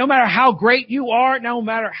 No matter how great you are, no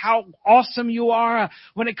matter how awesome you are,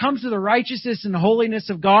 when it comes to the righteousness and holiness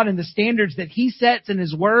of God and the standards that He sets in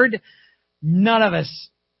His Word, none of us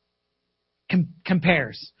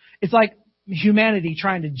compares. It's like humanity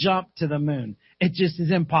trying to jump to the moon. It just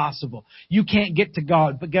is impossible. You can't get to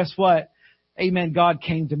God. But guess what? Amen. God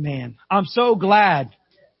came to man. I'm so glad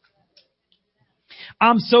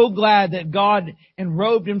that God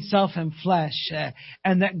enrobed Himself in flesh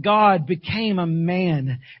and that God became a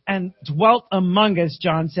man and dwelt among us,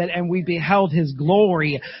 John said, and we beheld His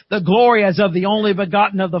glory, the glory as of the only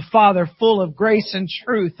begotten of the Father, full of grace and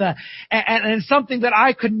truth. And something that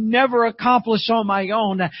I could never accomplish on my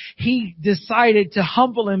own. He decided to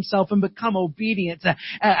humble Himself and become obedient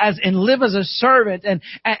and live as a servant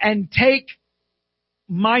and take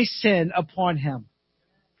my sin upon Him.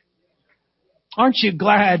 Aren't you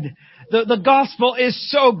glad? The gospel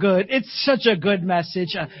is so good. It's such a good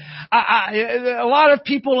message. A lot of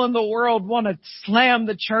people in the world want to slam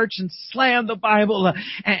the church and slam the Bible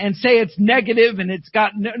and say it's negative and it's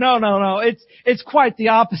got no. It's quite the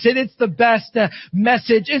opposite. It's the best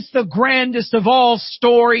message. It's the grandest of all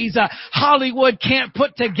stories. Hollywood can't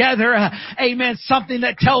put together, amen, something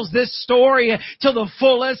that tells this story to the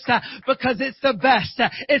fullest because it's the best.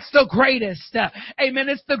 It's the greatest. Amen.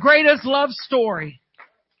 It's the greatest love story.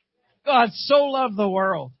 God so loved the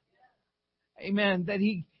world, amen, that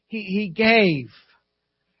He gave.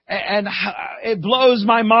 And it blows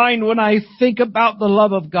my mind when I think about the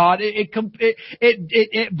love of God.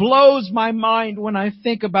 It blows my mind when I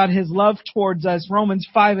think about His love towards us. Romans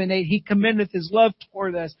 5:8, He commendeth His love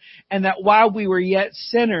toward us, and that while we were yet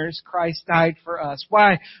sinners, Christ died for us.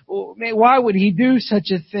 Why would He do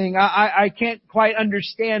such a thing? I can't quite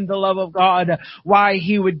understand the love of God, why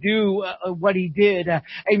He would do what He did.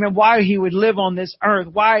 Amen. Why He would live on this earth,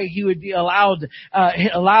 why He would be allow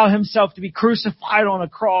Himself to be crucified on a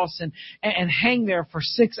cross. cross and hang there for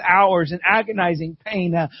 6 hours in agonizing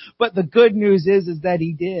pain. But the good news is that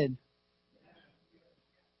He did.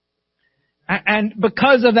 And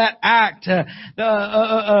because of that act,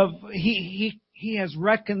 He has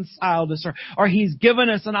reconciled us, or He's given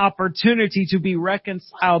us an opportunity to be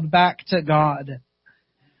reconciled back to God.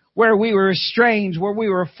 Where we were estranged, where we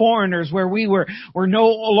were foreigners, where we were no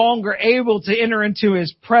longer able to enter into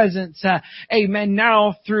His presence. Amen.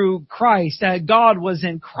 Now through Christ, God was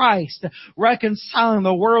in Christ, reconciling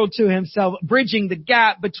the world to Himself, bridging the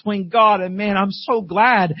gap between God and man. I'm so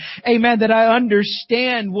glad, amen, that I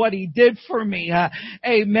understand what He did for me.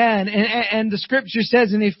 Amen. And the scripture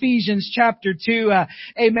says in Ephesians chapter 2,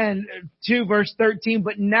 amen, 2 verse 13,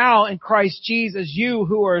 but now in Christ Jesus, you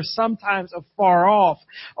who are sometimes afar off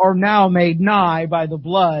are now made nigh by the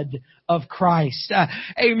blood of Christ.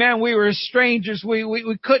 Amen. We were strangers.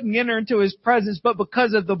 We couldn't enter into His presence, but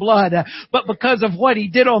because of the blood, but because of what He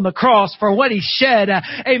did on the cross, for what He shed,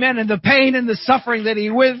 amen, and the pain and the suffering that He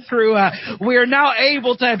went through, we are now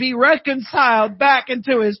able to be reconciled back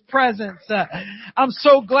into His presence. I'm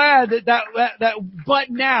so glad that but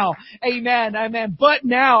now, amen, but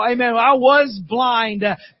now, amen, I was blind,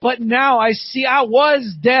 but now I see. I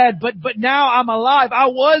was dead, but now I'm alive. I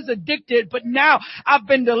was addicted, but now I've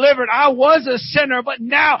been delivered. I was a sinner, but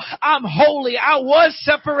now I'm holy. I was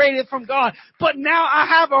separated from God, but now I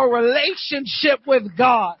have a relationship with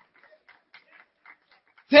God.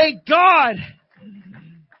 Thank God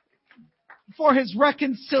for His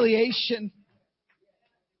reconciliation.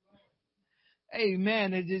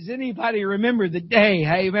 Amen. Does anybody remember the day,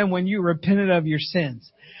 amen, when you repented of your sins?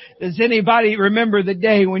 Does anybody remember the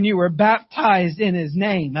day when you were baptized in His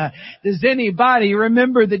name? Does anybody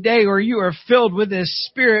remember the day where you were filled with His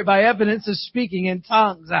Spirit by evidence of speaking in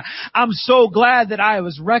tongues? I'm so glad that I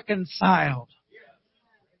was reconciled.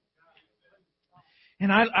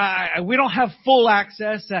 And we don't have full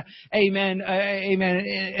access, amen,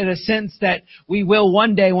 in a sense that we will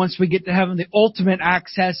one day once we get to heaven, the ultimate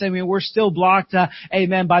access. I mean, we're still blocked,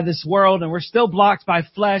 amen, by this world, and we're still blocked by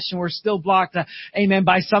flesh, and we're still blocked, amen,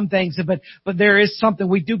 by some things. But there is something,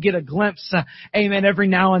 we do get a glimpse, amen, every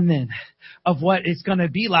now and then of what it's going to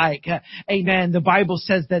be like. Amen. The Bible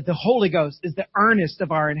says that the Holy Ghost is the earnest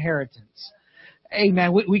of our inheritance.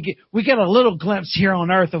 Amen. We get a little glimpse here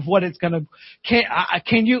on earth of what it's going to.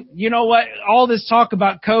 Can you know what? All this talk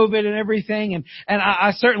about COVID and everything, and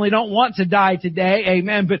I certainly don't want to die today.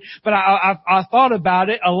 Amen. But I thought about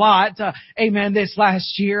it a lot. Amen. This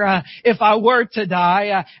last year, if I were to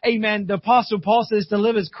die, amen. The Apostle Paul says to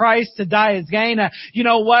live as Christ, to die as gain. You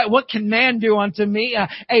know what? What can man do unto me?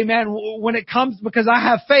 Amen. When it comes, because I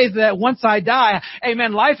have faith that once I die,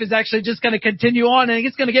 amen, life is actually just going to continue on and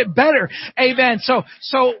it's going to get better. Amen. So,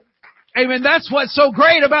 amen, that's what's so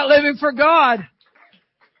great about living for God.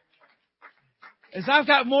 Is I've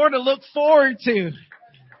got more to look forward to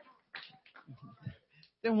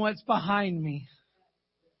than what's behind me.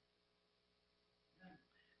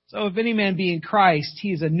 So if any man be in Christ,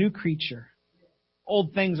 he is a new creature.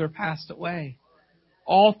 Old things are passed away.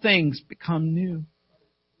 All things become new.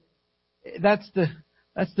 That's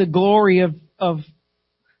the glory of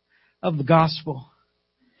the gospel.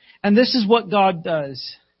 And this is what God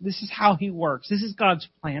does. This is how He works. This is God's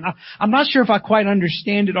plan. I'm not sure if I quite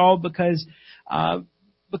understand it all because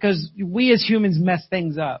we as humans mess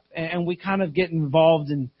things up and we kind of get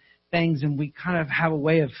involved in things and we kind of have a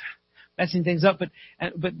way of messing things up.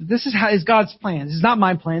 But this is God's plan. This is not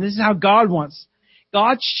my plan. This is how God wants.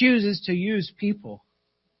 God chooses to use people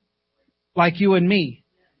like you and me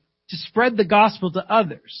to spread the gospel to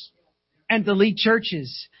others and to lead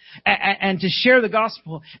churches and to share the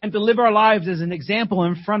gospel and to live our lives as an example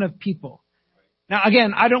in front of people. Now,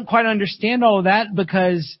 again, I don't quite understand all of that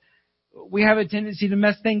because we have a tendency to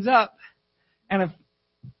mess things up. And if,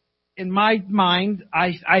 in my mind,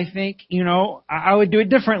 I think, I would do it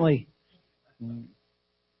differently.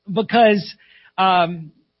 Because,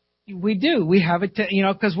 we do. We have it,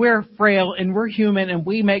 because we're frail and we're human and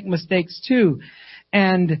we make mistakes too.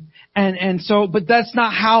 And so, but that's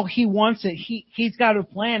not how He wants it. He's got a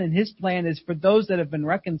plan, and His plan is for those that have been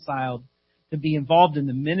reconciled to be involved in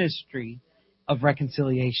the ministry of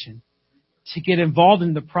reconciliation, to get involved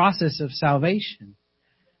in the process of salvation.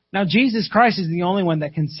 Now, Jesus Christ is the only one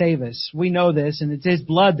that can save us. We know this, and it's His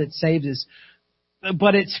blood that saves us.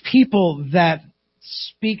 But it's people that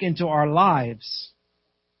speak into our lives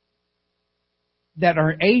that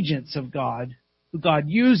are agents of God, who God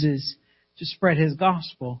uses to spread His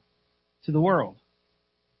gospel to the world.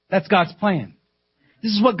 That's God's plan.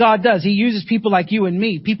 This is what God does. He uses people like you and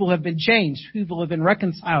me. People who have been changed. People who have been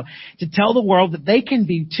reconciled to tell the world that they can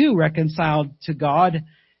be too reconciled to God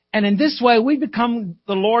And in this way, we become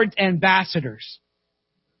the Lord's ambassadors.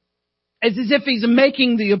 It's as if He's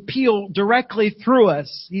making the appeal directly through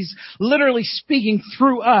us. He's literally speaking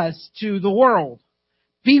through us to the world.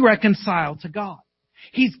 Be reconciled to God.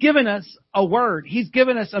 He's given us a word. He's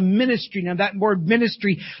given us a ministry. Now that word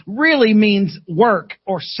ministry really means work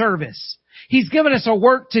or service. He's given us a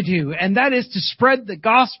work to do, and that is to spread the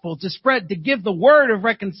gospel, to give the word of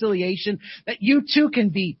reconciliation, that you too can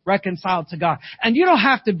be reconciled to God. And you don't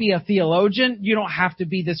have to be a theologian. You don't have to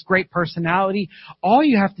be this great personality. All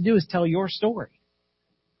you have to do is tell your story.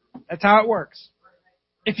 That's how it works.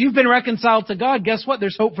 If you've been reconciled to God, guess what?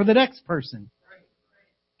 There's hope for the next person.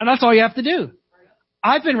 And that's all you have to do.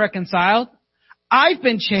 I've been reconciled. I've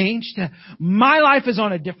been changed. My life is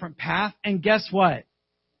on a different path. And guess what?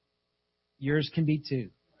 Yours can be too.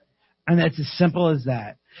 And that's as simple as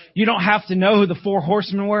that. You don't have to know who the 4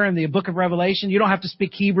 horsemen were in the book of Revelation. You don't have to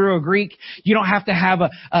speak Hebrew or Greek. You don't have to have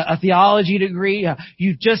a theology degree.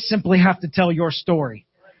 You just simply have to tell your story.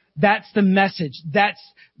 That's the message. That's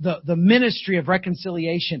the ministry of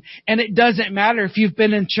reconciliation. And it doesn't matter if you've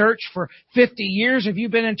been in church for 50 years, if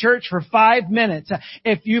you've been in church for 5 minutes.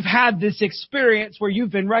 If you've had this experience where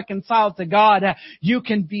you've been reconciled to God, you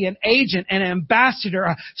can be an agent, an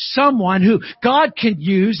ambassador, someone who God can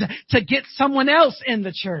use to get someone else in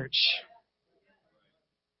the church.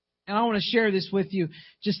 And I want to share this with you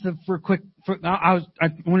just for quick. I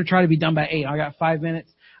want to try to be done by 8. I got 5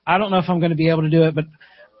 minutes. I don't know if I'm going to be able to do it, but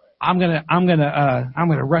I'm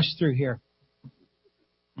gonna rush through here.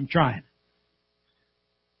 I'm trying.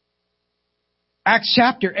 Acts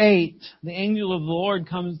chapter 8, the angel of the Lord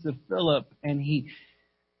comes to Philip, and he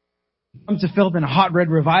comes to Philip in a hot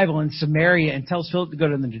red revival in Samaria and tells Philip to go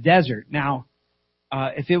to the desert. Now,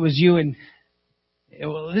 if it was you and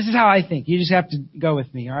this is how I think. You just have to go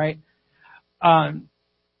with me, all right?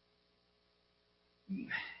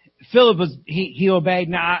 Philip he obeyed.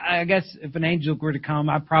 Now, I guess if an angel were to come,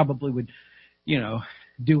 I probably would,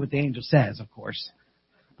 do what the angel says, of course.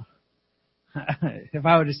 If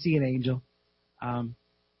I were to see an angel.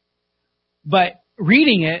 But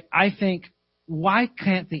reading it, I think, why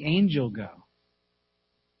can't the angel go?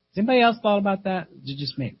 Has anybody else thought about that?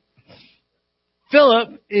 Just me.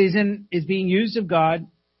 Philip is being used of God.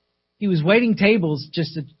 He was waiting tables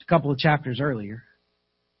just a couple of chapters earlier.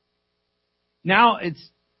 Now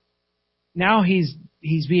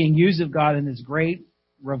he's being used of God in this great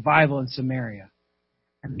revival in Samaria.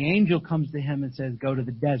 And the angel comes to him and says, go to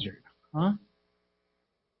the desert. Huh?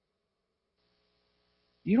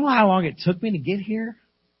 You know how long it took me to get here?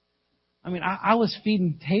 I mean, I was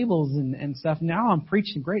feeding tables and stuff. Now I'm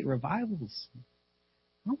preaching great revivals.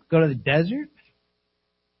 I don't go to the desert.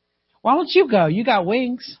 Why don't you go? You got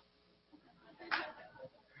wings.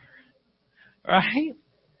 Right?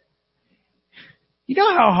 You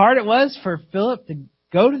know how hard it was for Philip to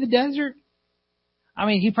go to the desert? I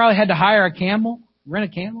mean, he probably had to hire a camel, rent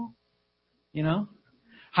a camel,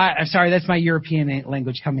 Sorry, that's my European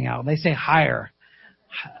language coming out. They say hire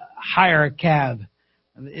a cab.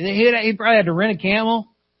 He probably had to rent a camel.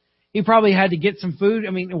 He probably had to get some food.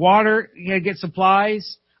 Water. He had to get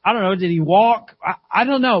supplies. I don't know. Did he walk? I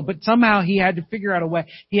don't know. But somehow he had to figure out a way.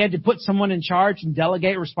 He had to put someone in charge and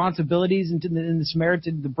delegate responsibilities in the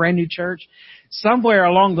Samaritan, the brand new church. Somewhere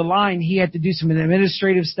along the line, he had to do some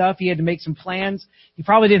administrative stuff. He had to make some plans. He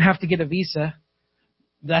probably didn't have to get a visa.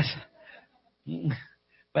 But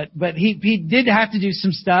he did have to do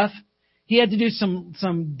some stuff. He had to do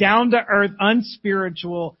some down to earth,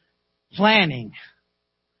 unspiritual planning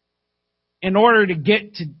in order to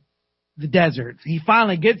get to the desert. He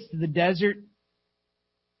finally gets to the desert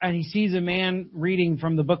and he sees a man reading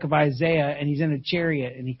from the book of Isaiah, and he's in a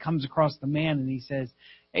chariot, and he comes across the man and he says,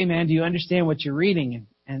 hey man, do you understand what you're reading?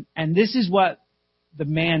 And this is what the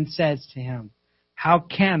man says to him. How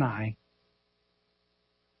can I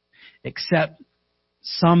except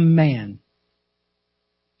some man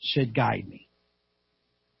should guide me?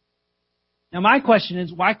 Now my question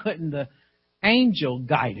is, why couldn't the angel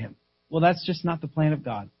guide him? Well, that's just not the plan of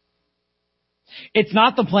God. It's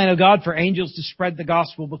not the plan of God for angels to spread the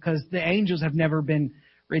gospel, because the angels have never been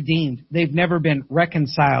redeemed. They've never been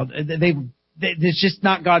reconciled. It's just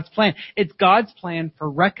not God's plan. It's God's plan for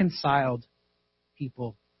reconciled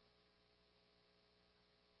people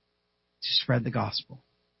to spread the gospel.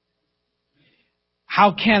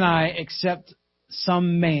 How can I except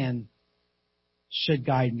some man should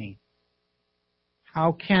guide me?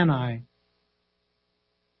 How can I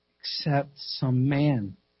except some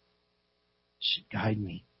man should guide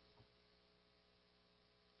me?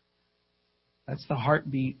 That's the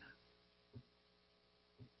heartbeat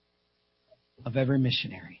of every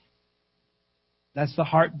missionary. That's the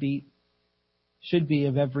heartbeat, should be,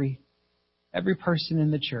 of every person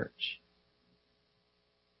in the church.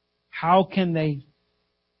 How can they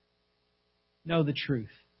know the truth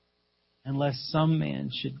unless some man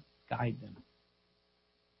should guide them?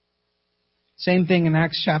 Same thing in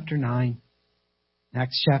Acts chapter 9.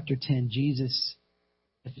 Acts chapter 10. Jesus,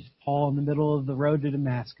 Paul in the middle of the road to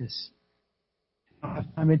Damascus. I don't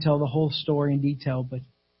have time to tell the whole story in detail, but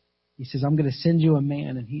he says, I'm going to send you a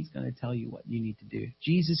man and he's going to tell you what you need to do.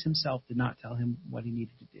 Jesus himself did not tell him what he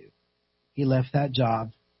needed to do. He left that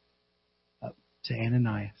job up to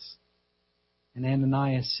Ananias. And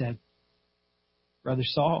Ananias said, Brother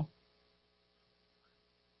Saul,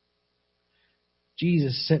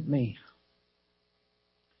 Jesus sent me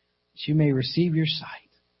that you may receive your sight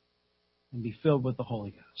and be filled with the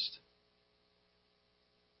Holy Ghost.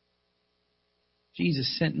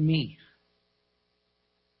 Jesus sent me.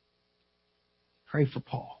 Pray for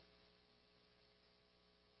Paul.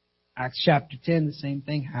 Acts chapter 10, the same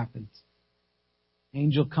thing happens.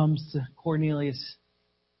 Angel comes to Cornelius.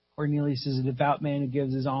 Cornelius is a devout man who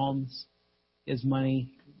gives his alms, his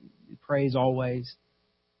money, he prays always.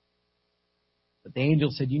 But the angel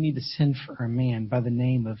said, you need to send for a man by the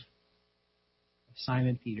name of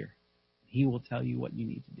Simon Peter. He will tell you what you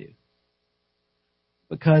need to do.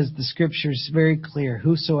 Because the scripture is very clear.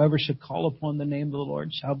 Whosoever shall call upon the name of the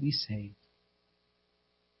Lord shall be saved.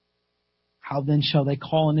 How then shall they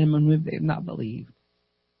call on him in whom they have not believed?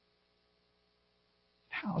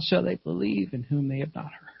 How shall they believe in whom they have not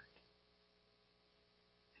heard?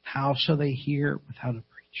 And how shall they hear without a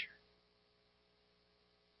preacher?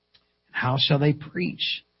 And how shall they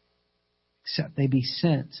preach except they be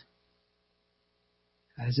sent?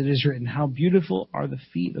 As it is written, how beautiful are the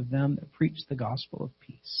feet of them that preach the gospel of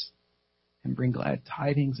peace and bring glad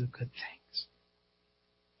tidings of good things.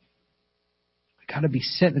 We got to be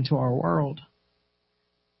sent into our world.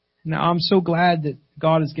 Now, I'm so glad that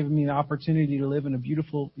God has given me the opportunity to live in a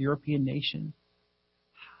beautiful European nation.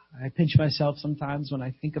 I pinch myself sometimes when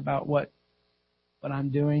I think about what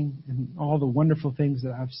I'm doing and all the wonderful things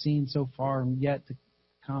that I've seen so far and yet to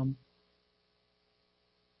come.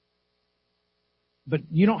 But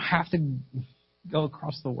you don't have to go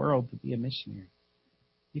across the world to be a missionary.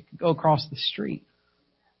 You can go across the street,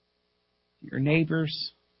 your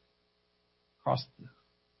neighbors, across the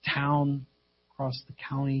town, across the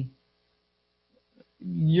county.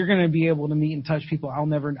 You're going to be able to meet and touch people.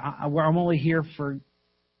 I'm only here for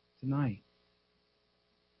tonight.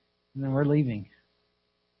 And then we're leaving.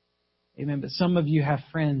 Amen. But some of you have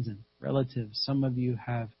friends and relatives. Some of you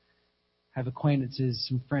have acquaintances,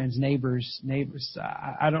 some friends, neighbors.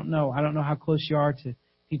 I don't know. I don't know how close you are to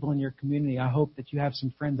people in your community. I hope that you have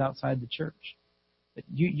some friends outside the church. But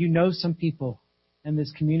you know some people in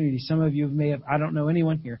this community. Some of you may have, I don't know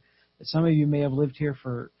anyone here, but some of you may have lived here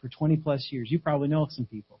for 20 plus years. You probably know some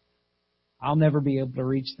people. I'll never be able to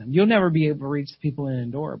reach them. You'll never be able to reach the people in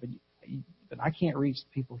Endora, but I can't reach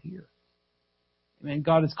the people here. Amen.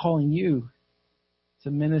 God is calling you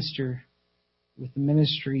to minister with the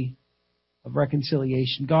ministry of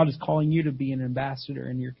reconciliation. God is calling you to be an ambassador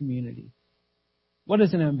in your community. What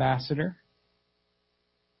is an ambassador?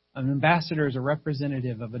 An ambassador is a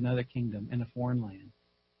representative of another kingdom in a foreign land.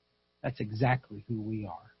 That's exactly who we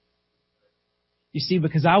are. You see,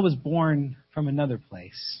 because I was born from another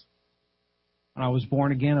place. When I was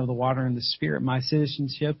born again of the water and the Spirit, my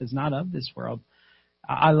citizenship is not of this world.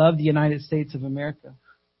 I love the United States of America.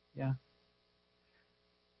 Yeah.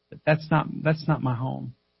 But that's not my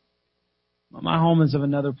home. My home is of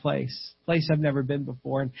another place, a place I've never been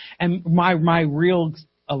before. And my real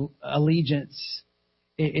allegiance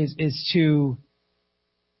is to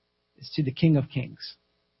the King of Kings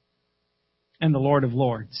and the Lord of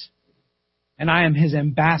Lords. And I am His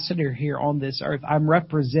ambassador here on this earth. I'm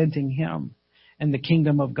representing Him and the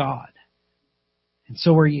kingdom of God. And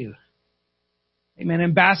so are you. Amen.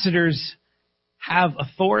 Ambassadors have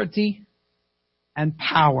authority and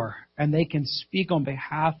power, and they can speak on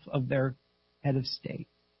behalf of their head of state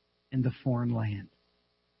in the foreign land.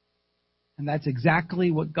 And that's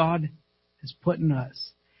exactly what God has put in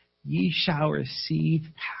us. Ye shall receive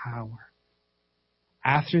power.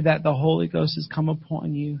 After that, the Holy Ghost has come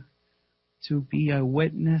upon you to be a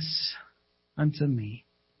witness unto me.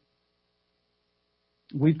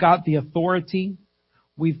 We've got the authority.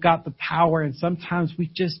 We've got the power, and sometimes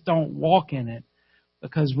we just don't walk in it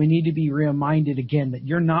because we need to be reminded again that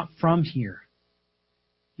you're not from here.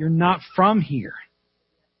 You're not from here.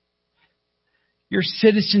 Your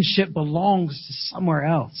citizenship belongs to somewhere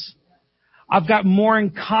else. I've got more in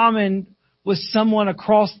common with someone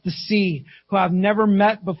across the sea who I've never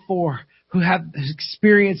met before, who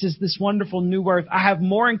experiences this wonderful new birth, I have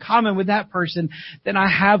more in common with that person than I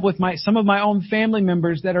have with some of my own family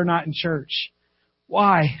members that are not in church.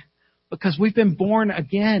 Why? Because we've been born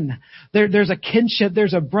again. There's a kinship,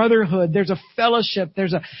 there's a brotherhood, there's a fellowship,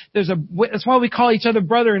 that's why we call each other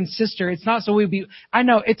brother and sister. It's not so I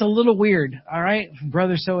know it's a little weird, alright?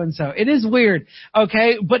 Brother so and so. It is weird,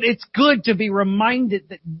 okay? But it's good to be reminded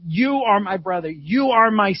that you are my brother, you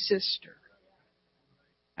are my sister.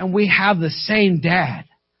 And we have the same dad.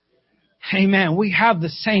 Amen. We have the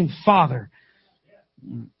same Father.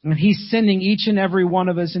 And He's sending each and every one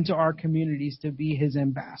of us into our communities to be His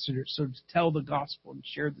ambassadors. So to tell the gospel and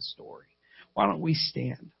share the story. Why don't we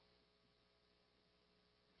stand?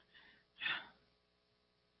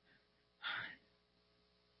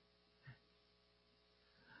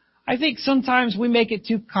 I think sometimes we make it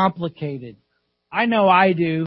too complicated. I know I do.